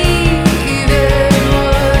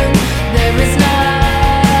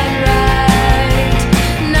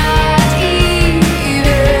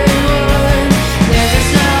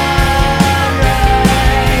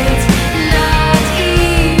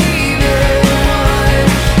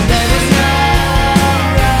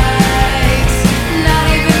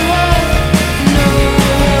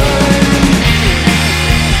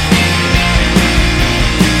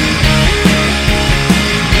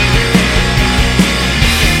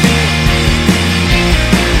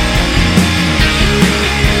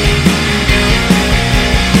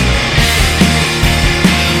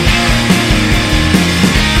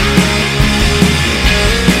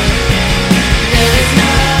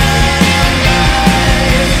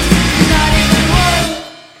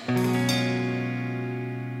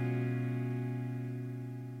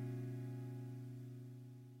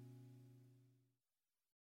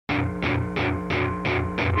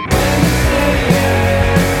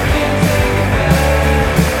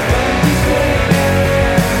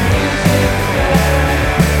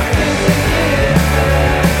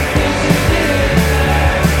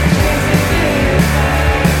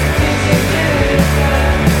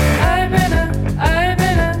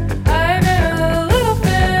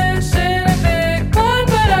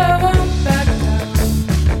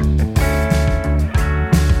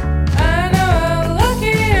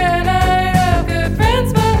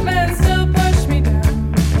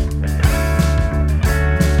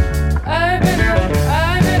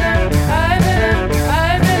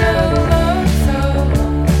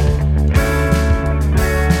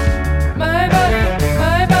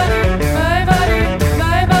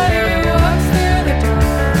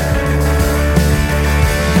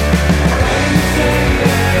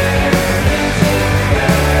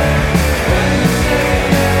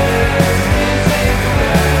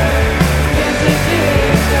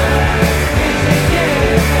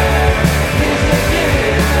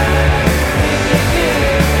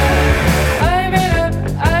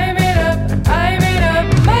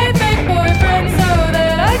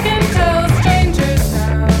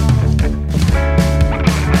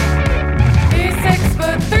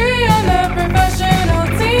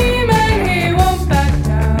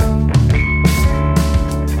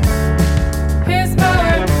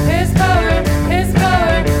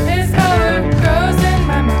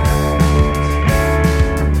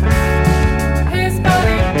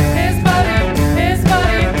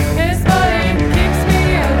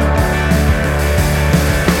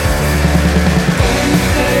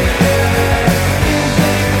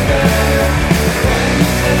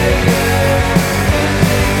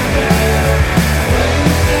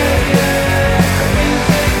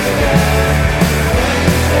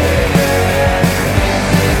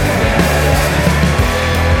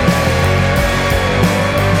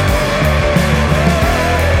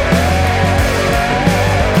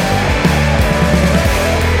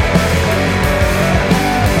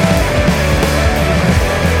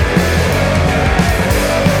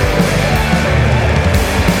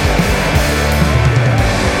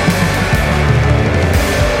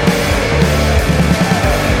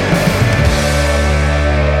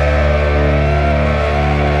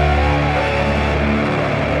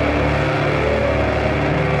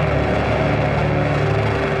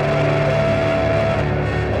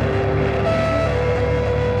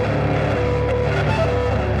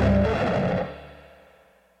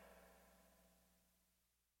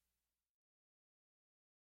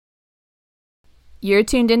You're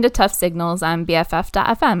tuned into Tuff Signals on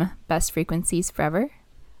BFF.fm, best frequencies forever.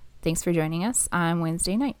 Thanks for joining us on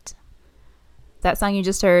Wednesday night. That song you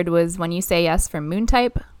just heard was When You Say Yes from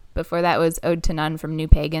Moontype. Before that was Ode to None from New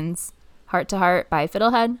Pagans, Heart to Heart by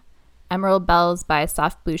Fiddlehead, Emerald Bells by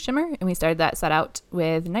Soft Blue Shimmer, and we started that set out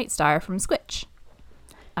with Night Star from Squitch.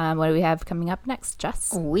 What do we have coming up next,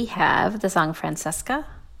 Jess? We have the song Francesca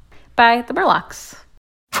by the Murlocs.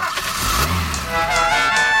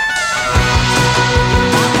 Francesca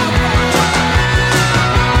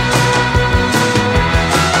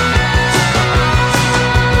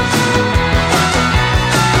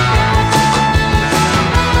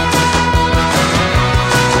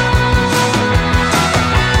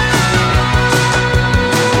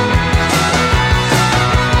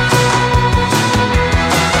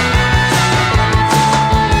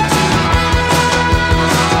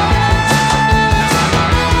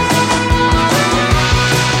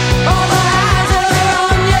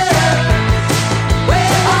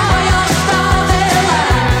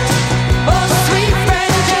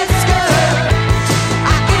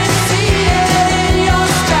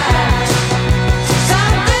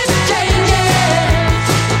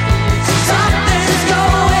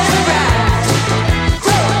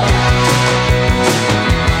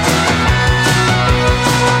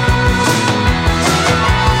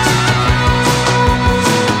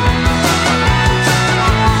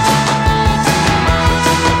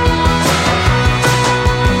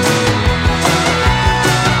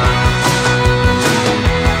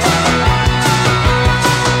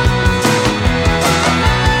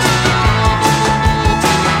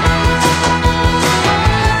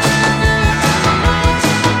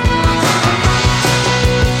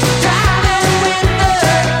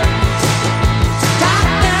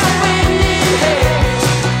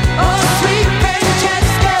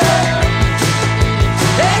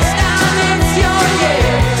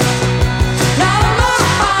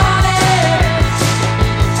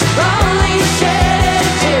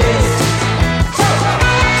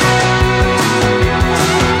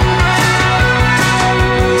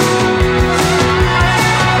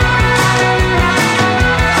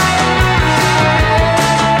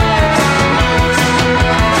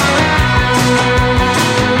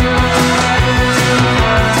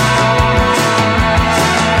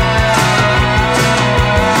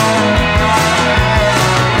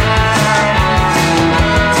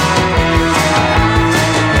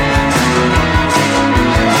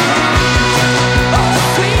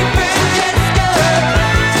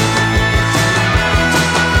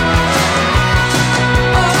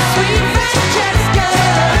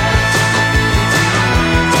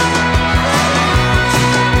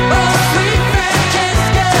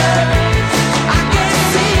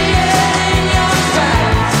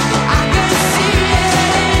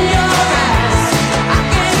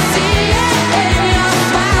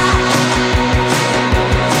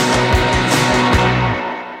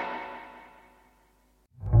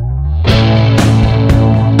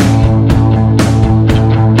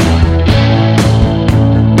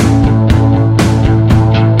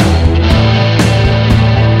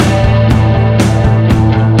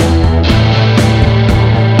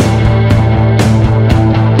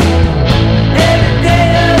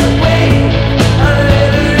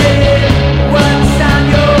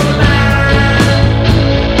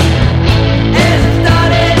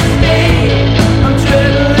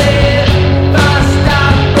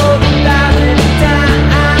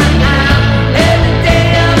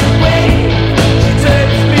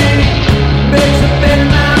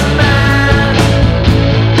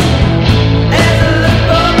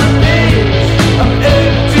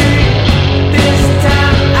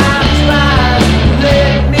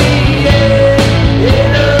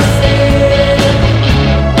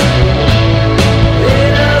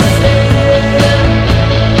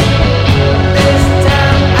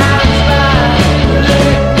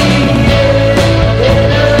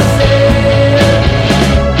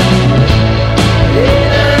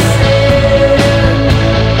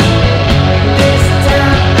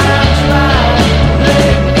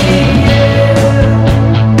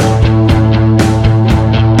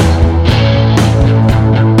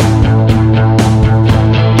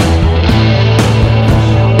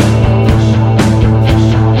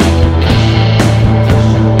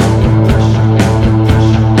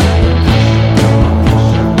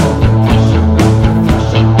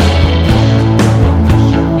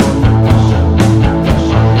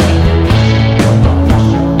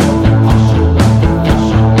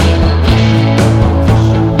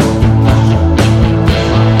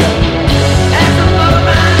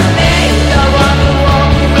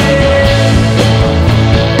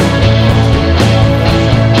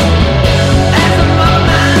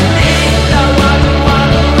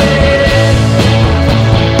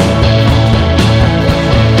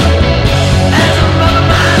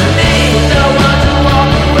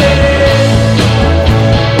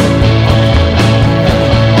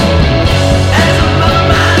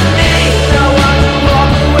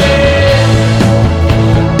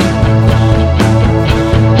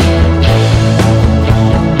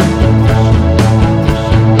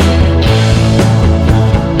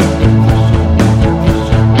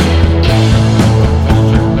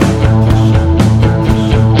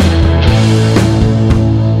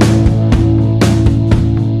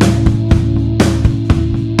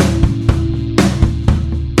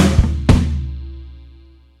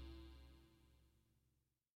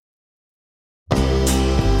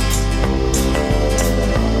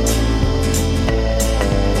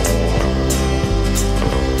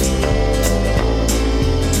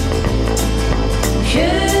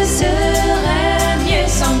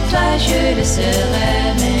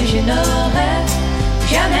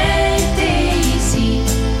jamais été ici.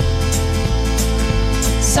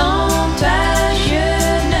 Sans toi, je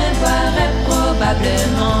ne boirais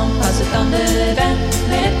probablement pas autant de vin,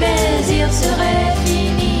 mais le plaisir serait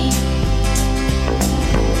fini.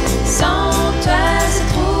 Sans toi, ce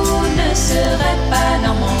trou ne serait pas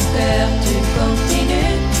dans mon cœur. Tu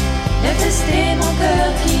continues de tester mon cœur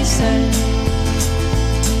qui seul.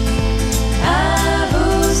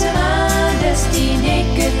 Avoue, c'est ma destinée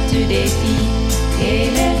que tu défies et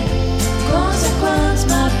les conséquences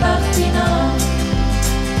m'appartenant.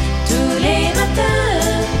 Tous les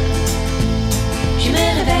matins, je me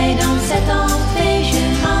réveille dans cet enfer, je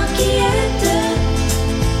m'inquiète.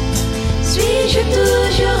 Suis-je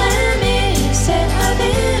toujours aimé? C'est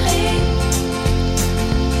avéré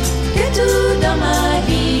que tout dans ma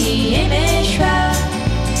vie et mes choix,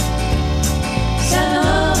 ça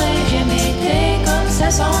n'aurait jamais été comme ça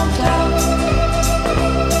sans toi.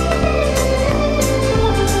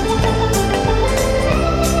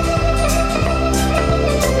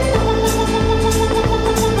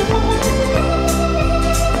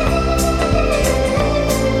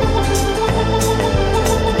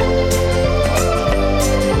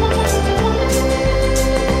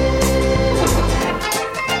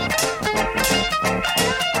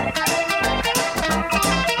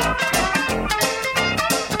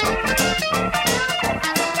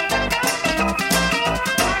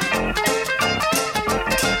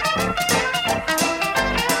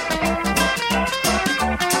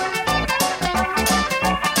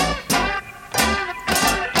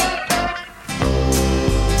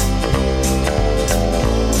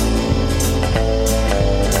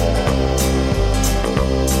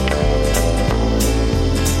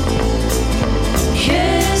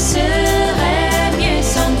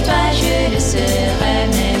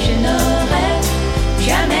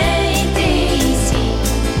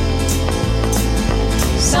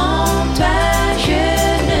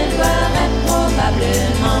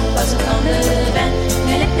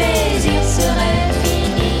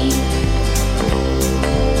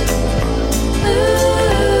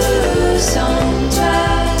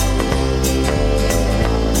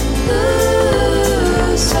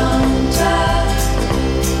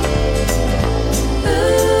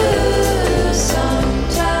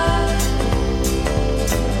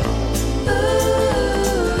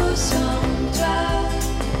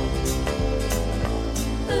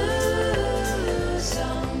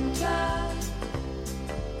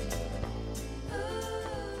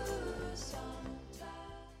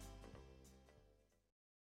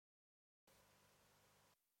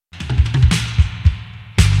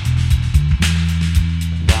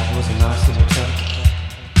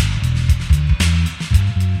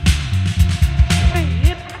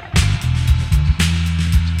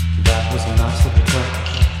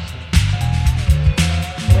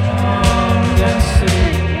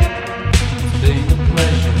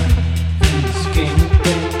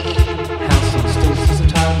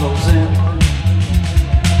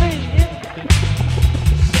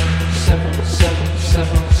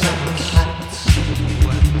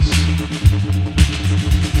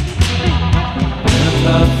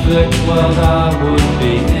 perfect world I would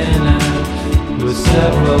be in it, with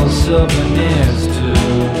several souvenirs too.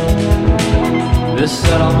 This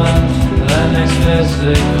settlement, the next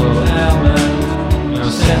physical ailment, no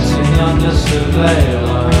sensing under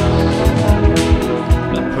surveillance.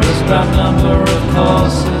 A prescribed number of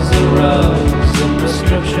courses arose, a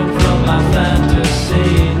prescription from my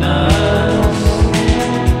fantasy nurse.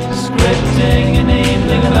 Scripting an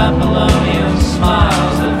evening of Apollonian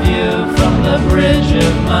smiles, the view from the bridge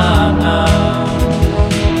of my nose.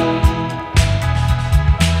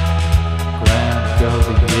 Grand go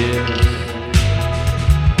the years,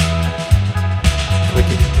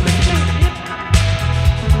 clickety, clickety.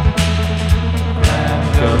 Grand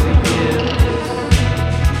go the years.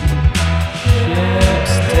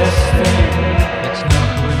 Ships testing, it's no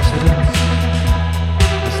coincidence.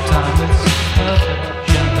 This time it's perfect.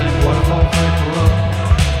 Champagne waterfall paper up.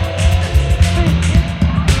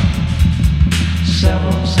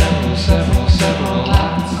 Several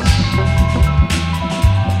acts.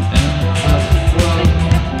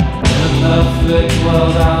 In a perfect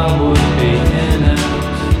world I would be in it,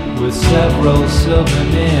 with several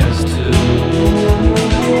souvenirs too.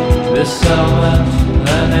 This settlement,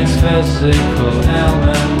 the next physical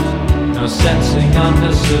ailment, no sensing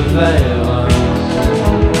under surveillance.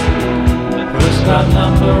 A prescribed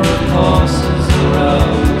number of courses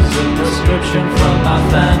arose, a prescription from my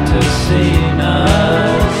fantasy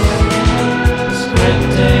nurse.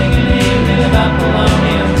 Scripting an evening of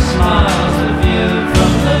Apollonian smiles, a view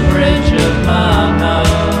from the bridge of my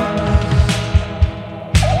nose.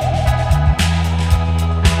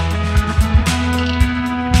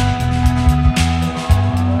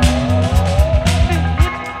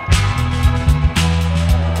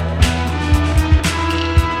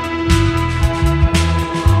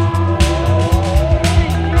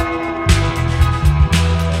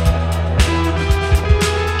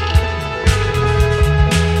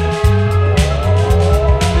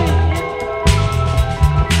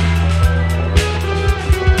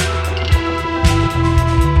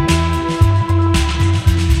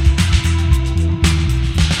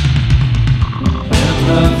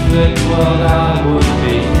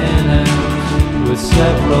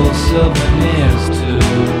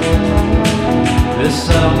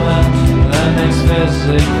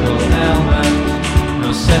 physical ailment,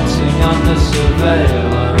 no sensing under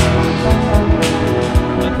surveillance.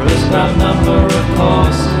 The prescribed number of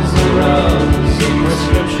courses arose, a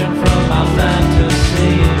prescription from our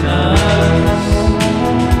fantasy nurse.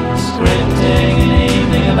 Scripting an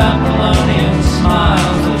evening about Polonian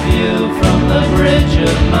smiles, a view from the bridge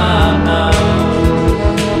of my nose.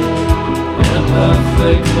 In a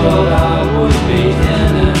perfect world I would be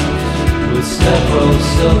in it, with several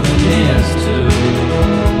souvenirs too.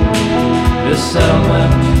 This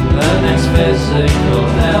settlement, the next physical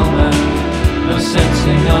ailment, no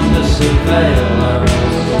sensing under surveillance.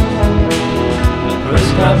 The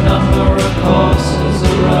prescribed number of courses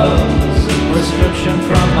arose, a prescription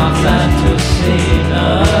from my fantasy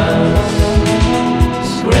nurse.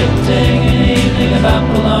 Scripting an evening about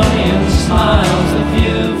Polonian smiles, a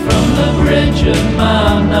view from the bridge of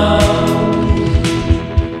my nose.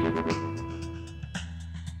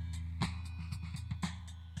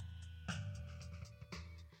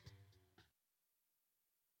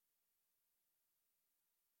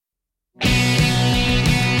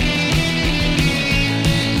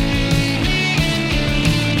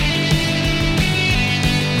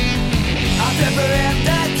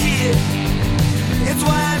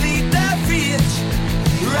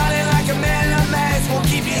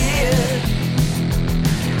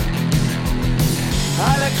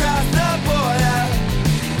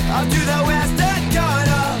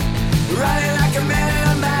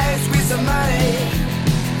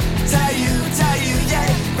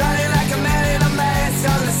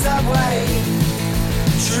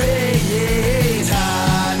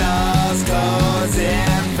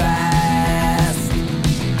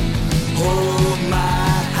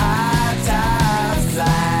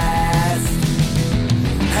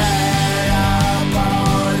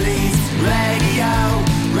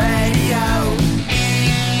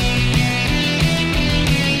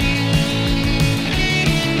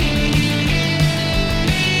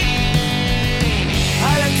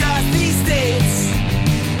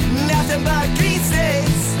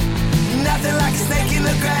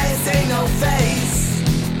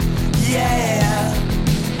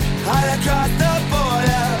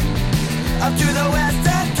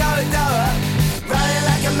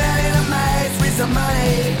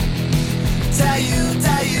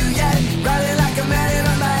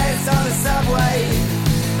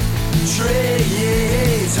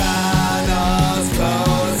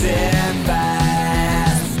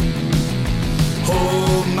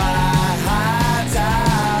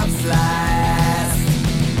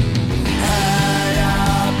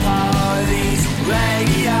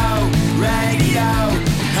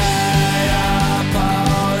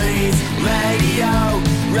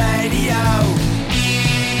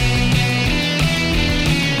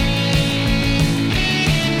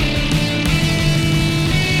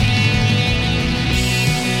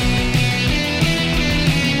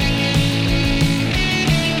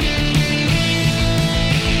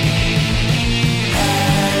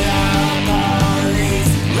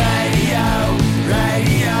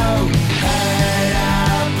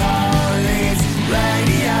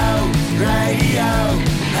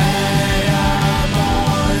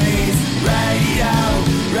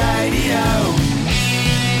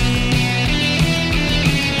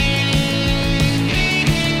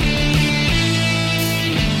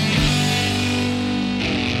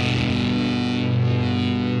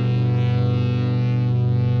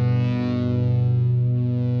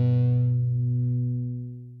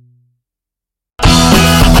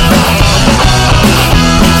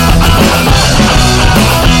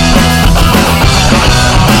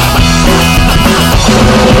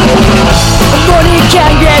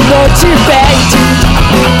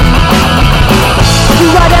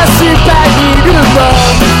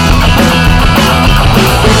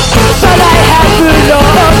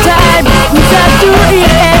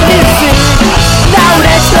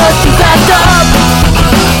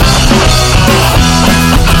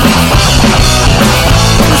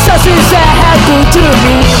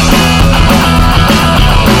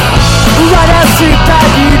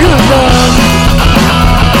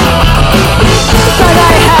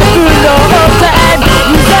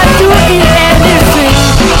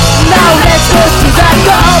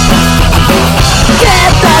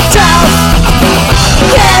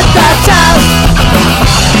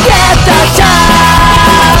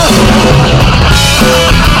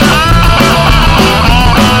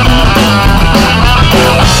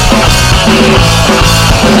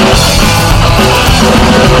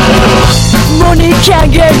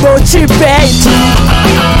 can't get motivated.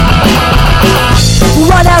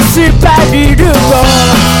 Wanna see bad little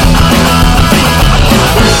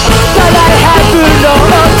but I have to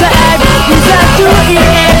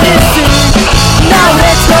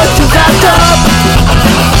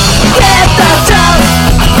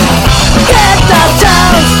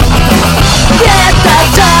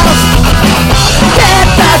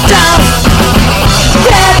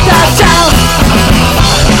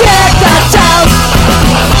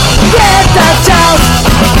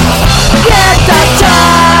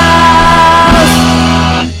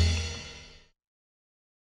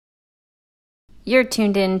You're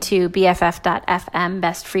tuned in to BFF.FM,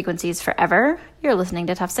 Best Frequencies Forever. You're listening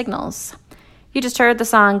to Tuff Signals. You just heard the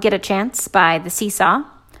song Get a Chance by The Seesaw.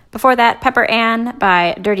 Before that, Pepper Ann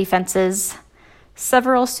by Dirty Fences.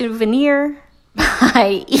 Several Souvenir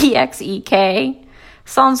by EXEK.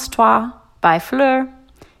 Sans Toi by Fleur.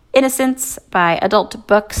 Innocence by Adult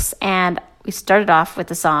Books. And we started off with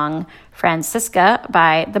the song Francisca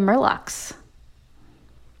by the Murlocs.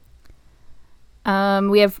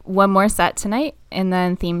 We have one more set tonight, and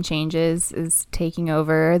then Theme Changes is taking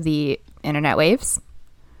over the internet waves.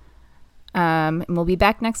 And we'll be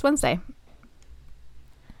back next Wednesday.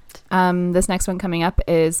 This next one coming up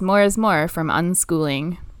is More is More from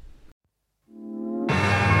Unschooling.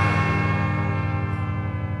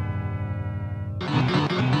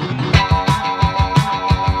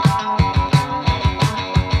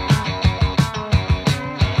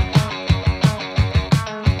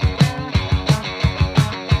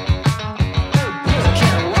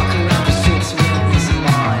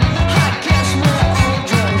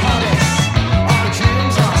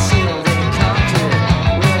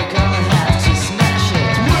 We're gonna have to smash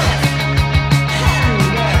it with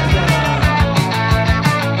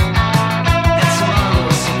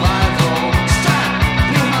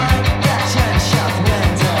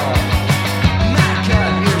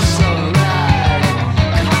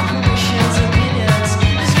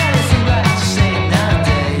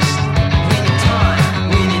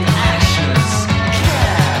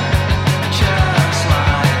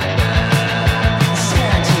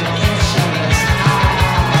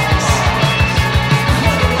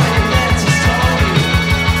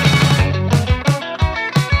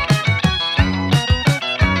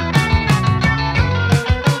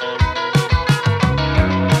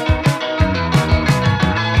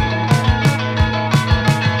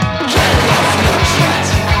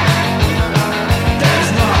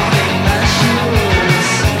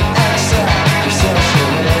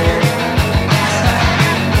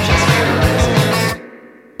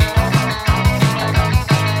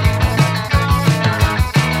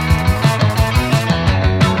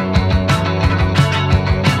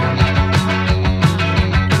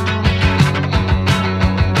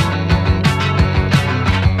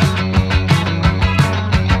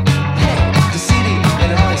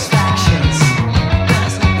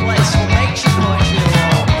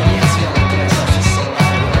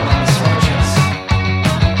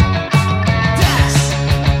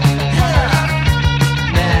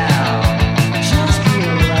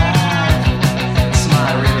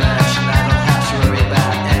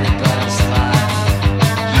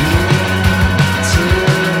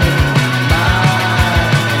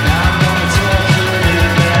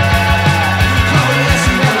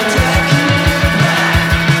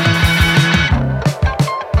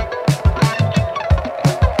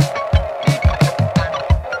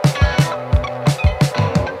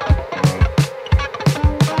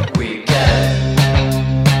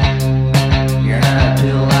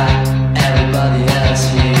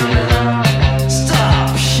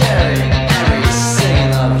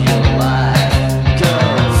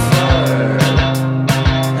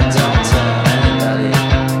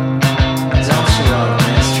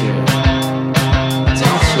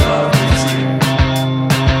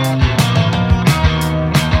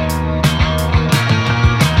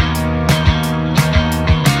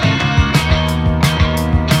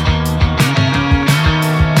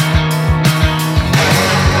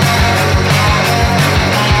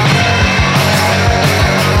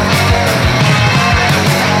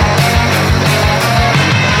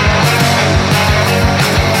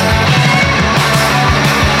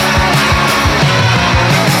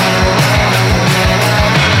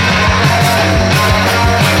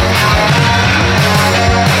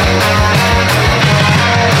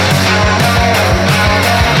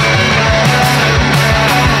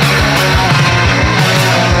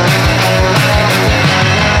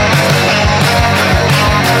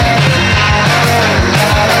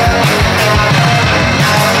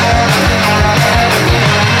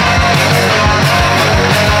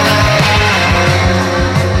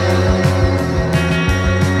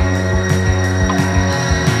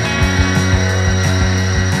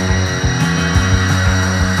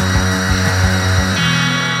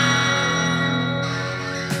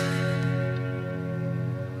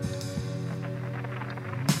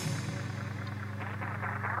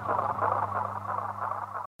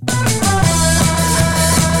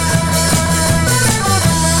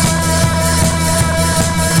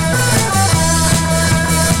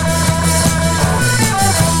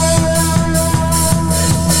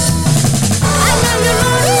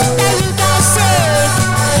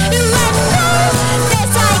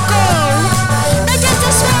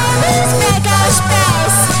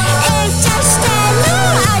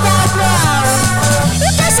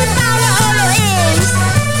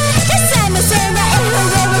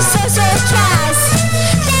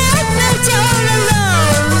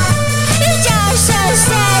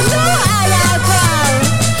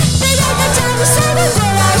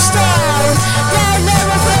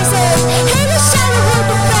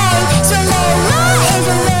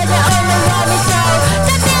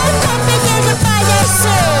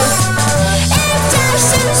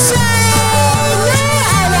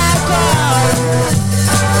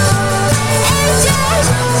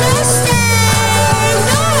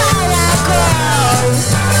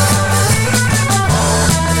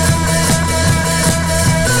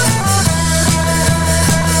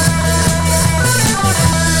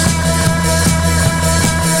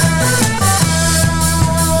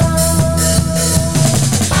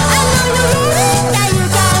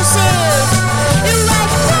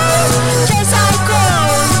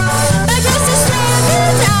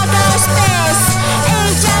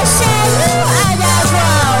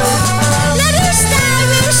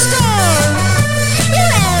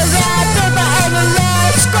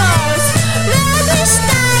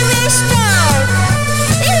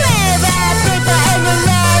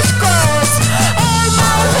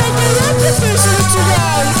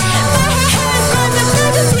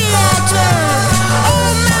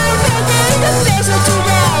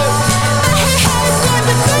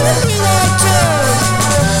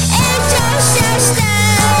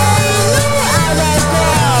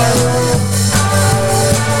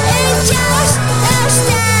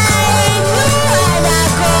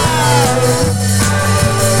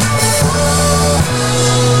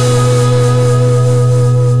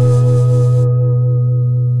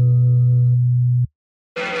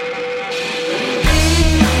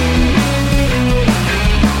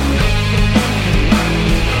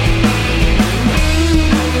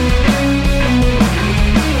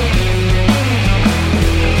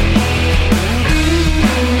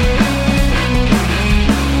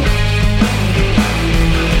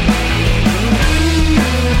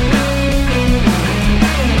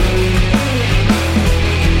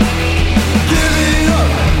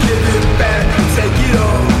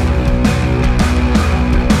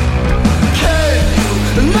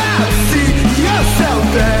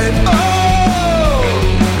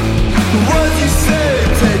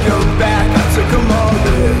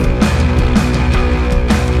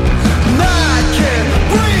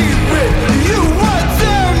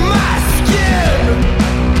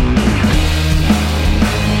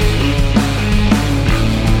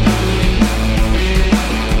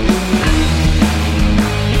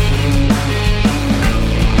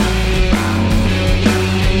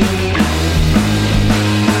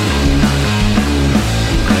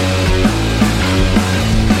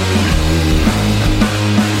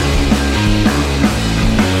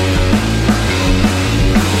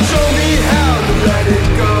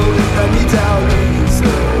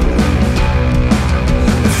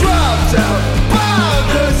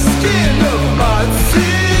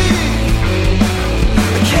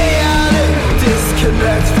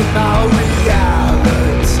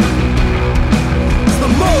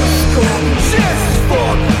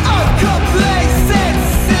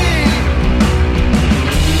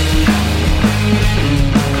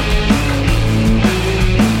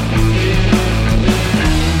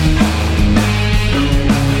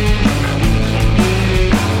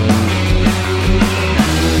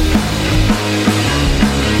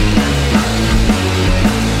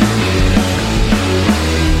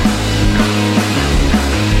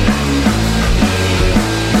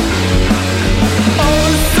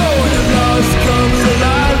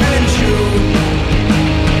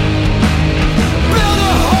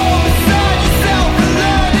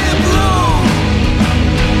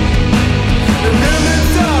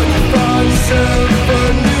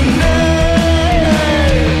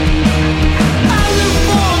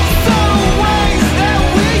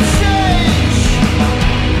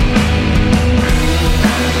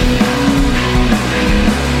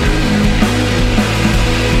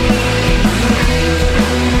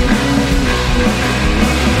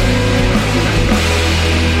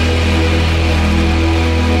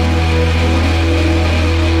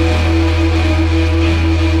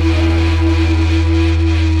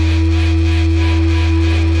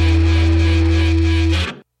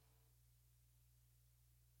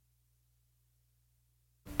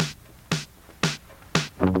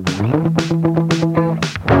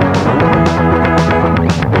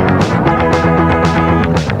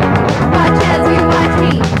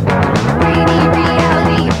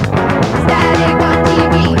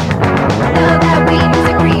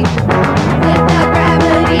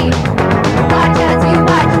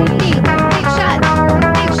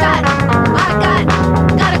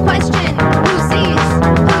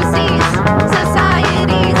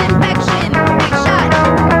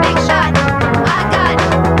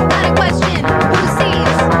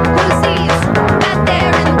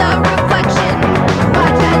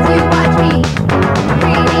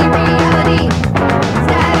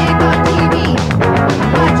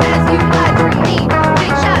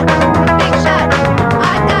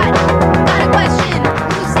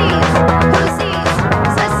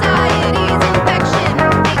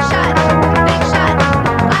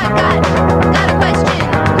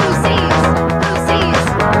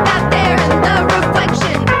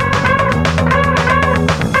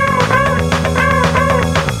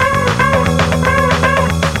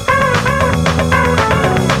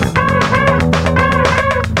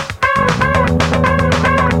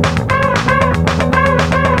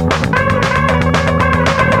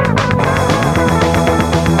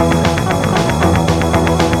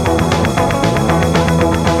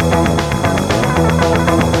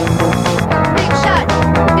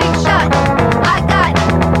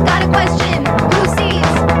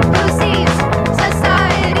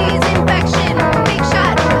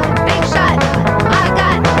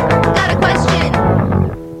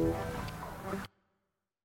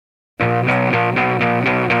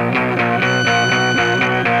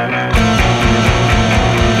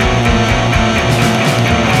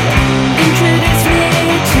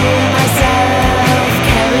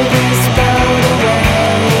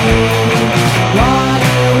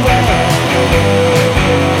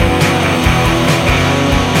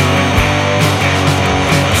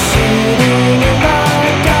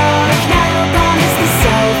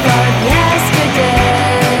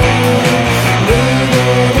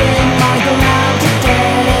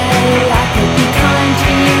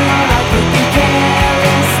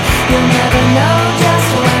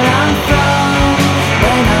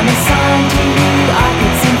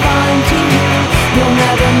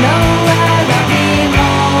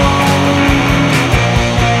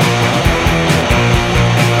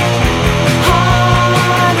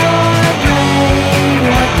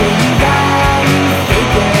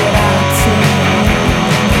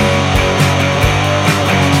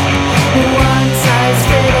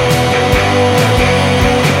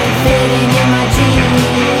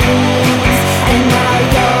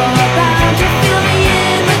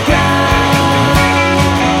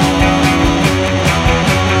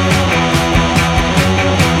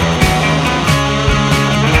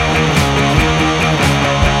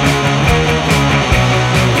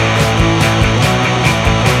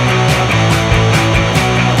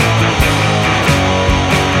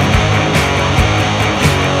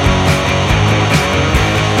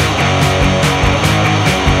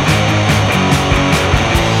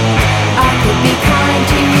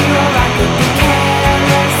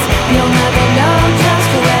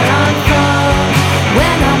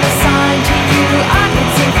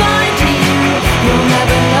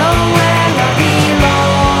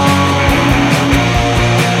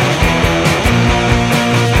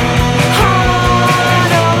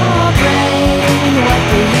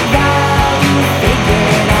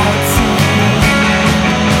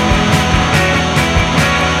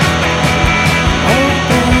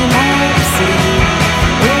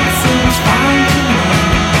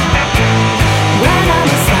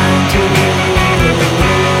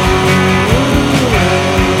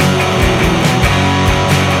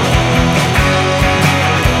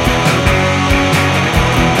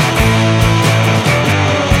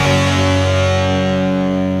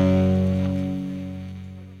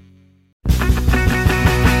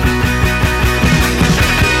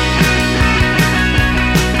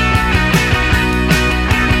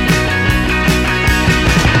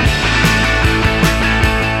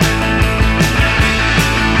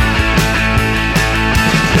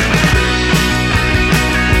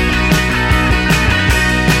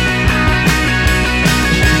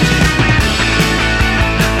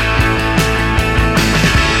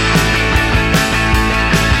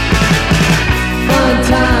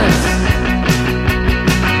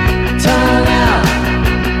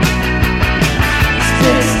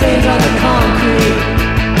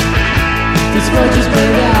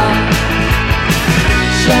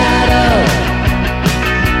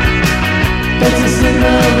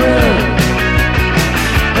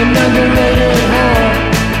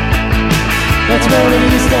That's where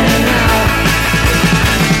it is. staying out.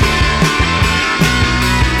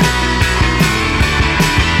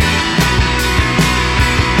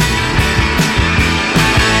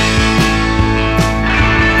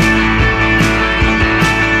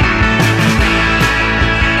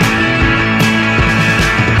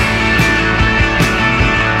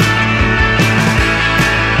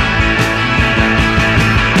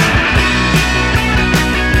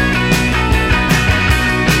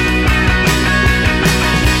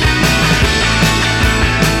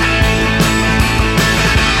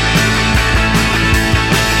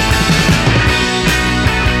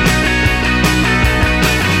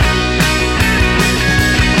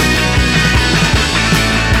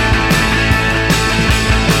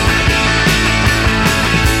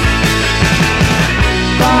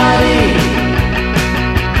 Body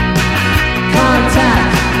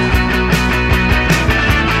contact,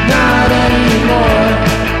 not anymore,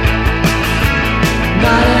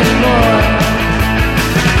 not anymore.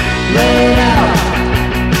 Laid out,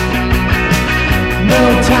 no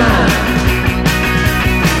time,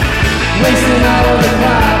 wasting all of the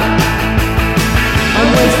clock. I'm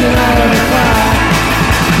wasting all of the clock.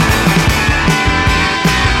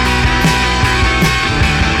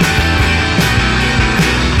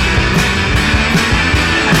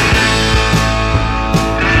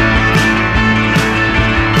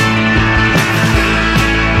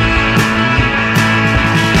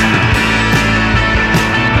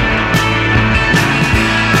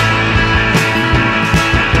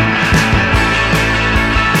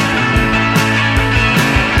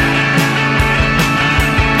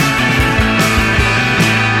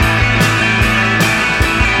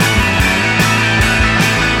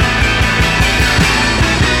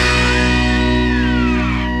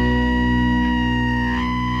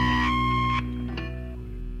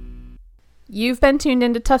 You've been tuned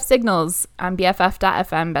into Tuff Signals on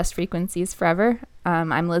BFF.FM, Best Frequencies Forever.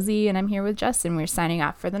 I'm Lizzie, and I'm here with Jess, and we're signing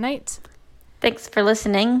off for the night. Thanks for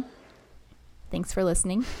listening. Thanks for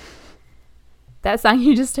listening. That song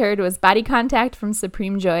you just heard was Body Contact from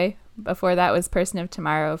Supreme Joy. Before that was Person of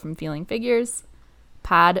Tomorrow from Feeling Figures,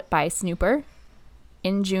 Pod by Snooper,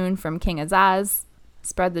 In June from King Azaz,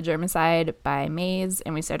 Spread the Germicide by Maze,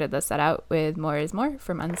 and we started the set out with More is More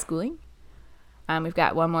from Unschooling. We've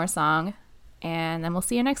got one more song, and then we'll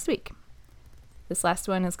see you next week. This last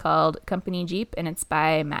one is called Company Jeep, and it's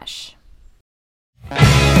by Mesh.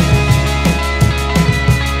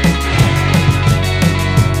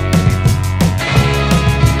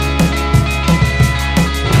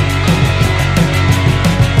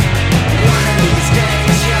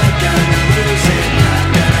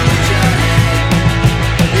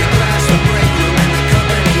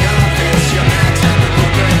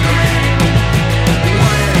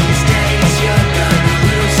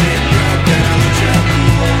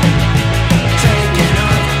 Taking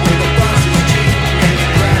off with the boss's Jeep, and you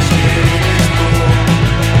crash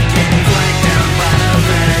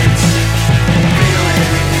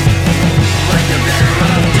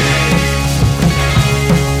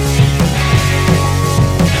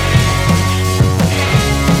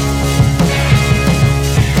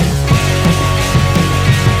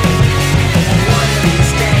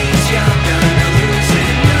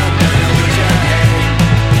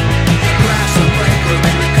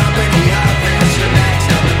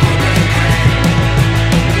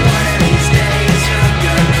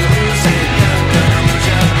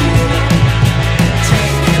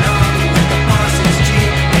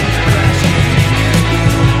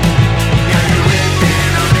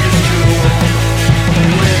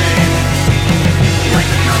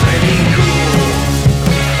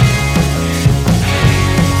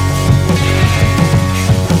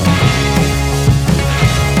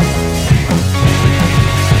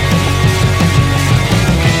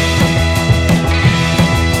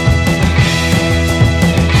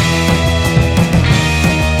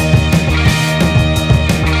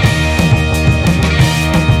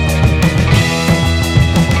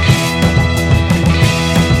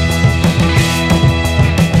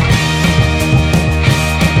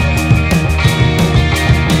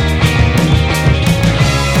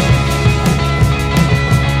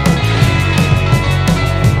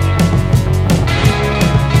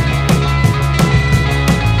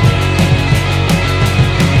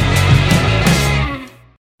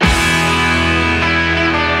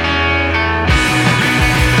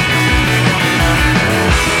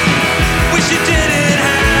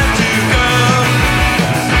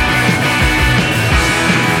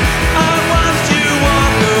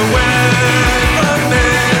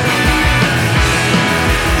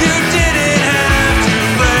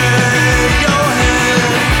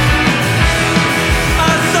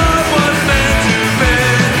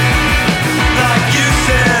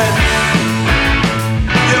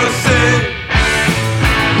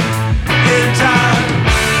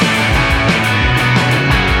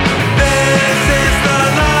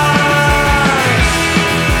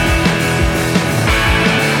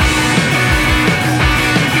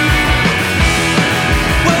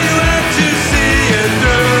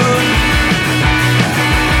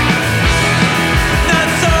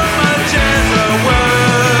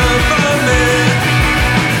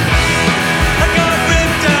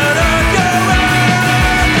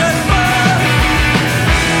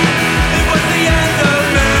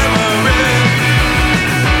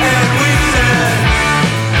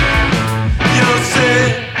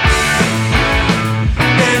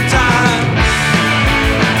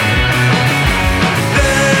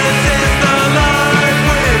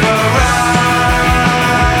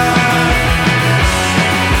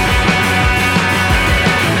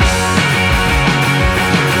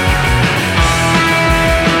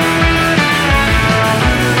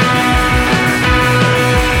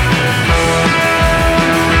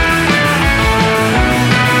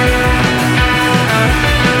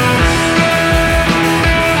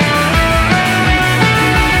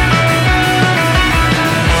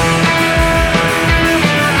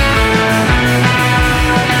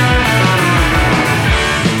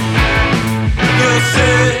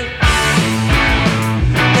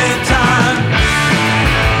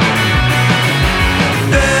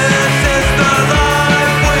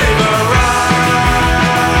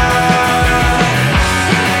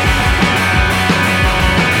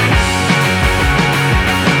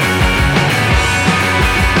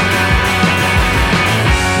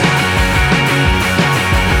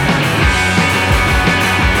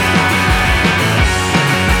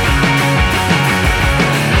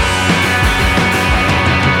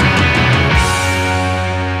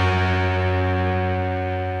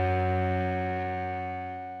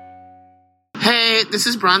This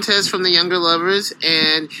is Brontes from the Younger Lovers,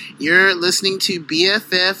 and you're listening to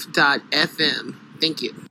BFF.FM. Thank you.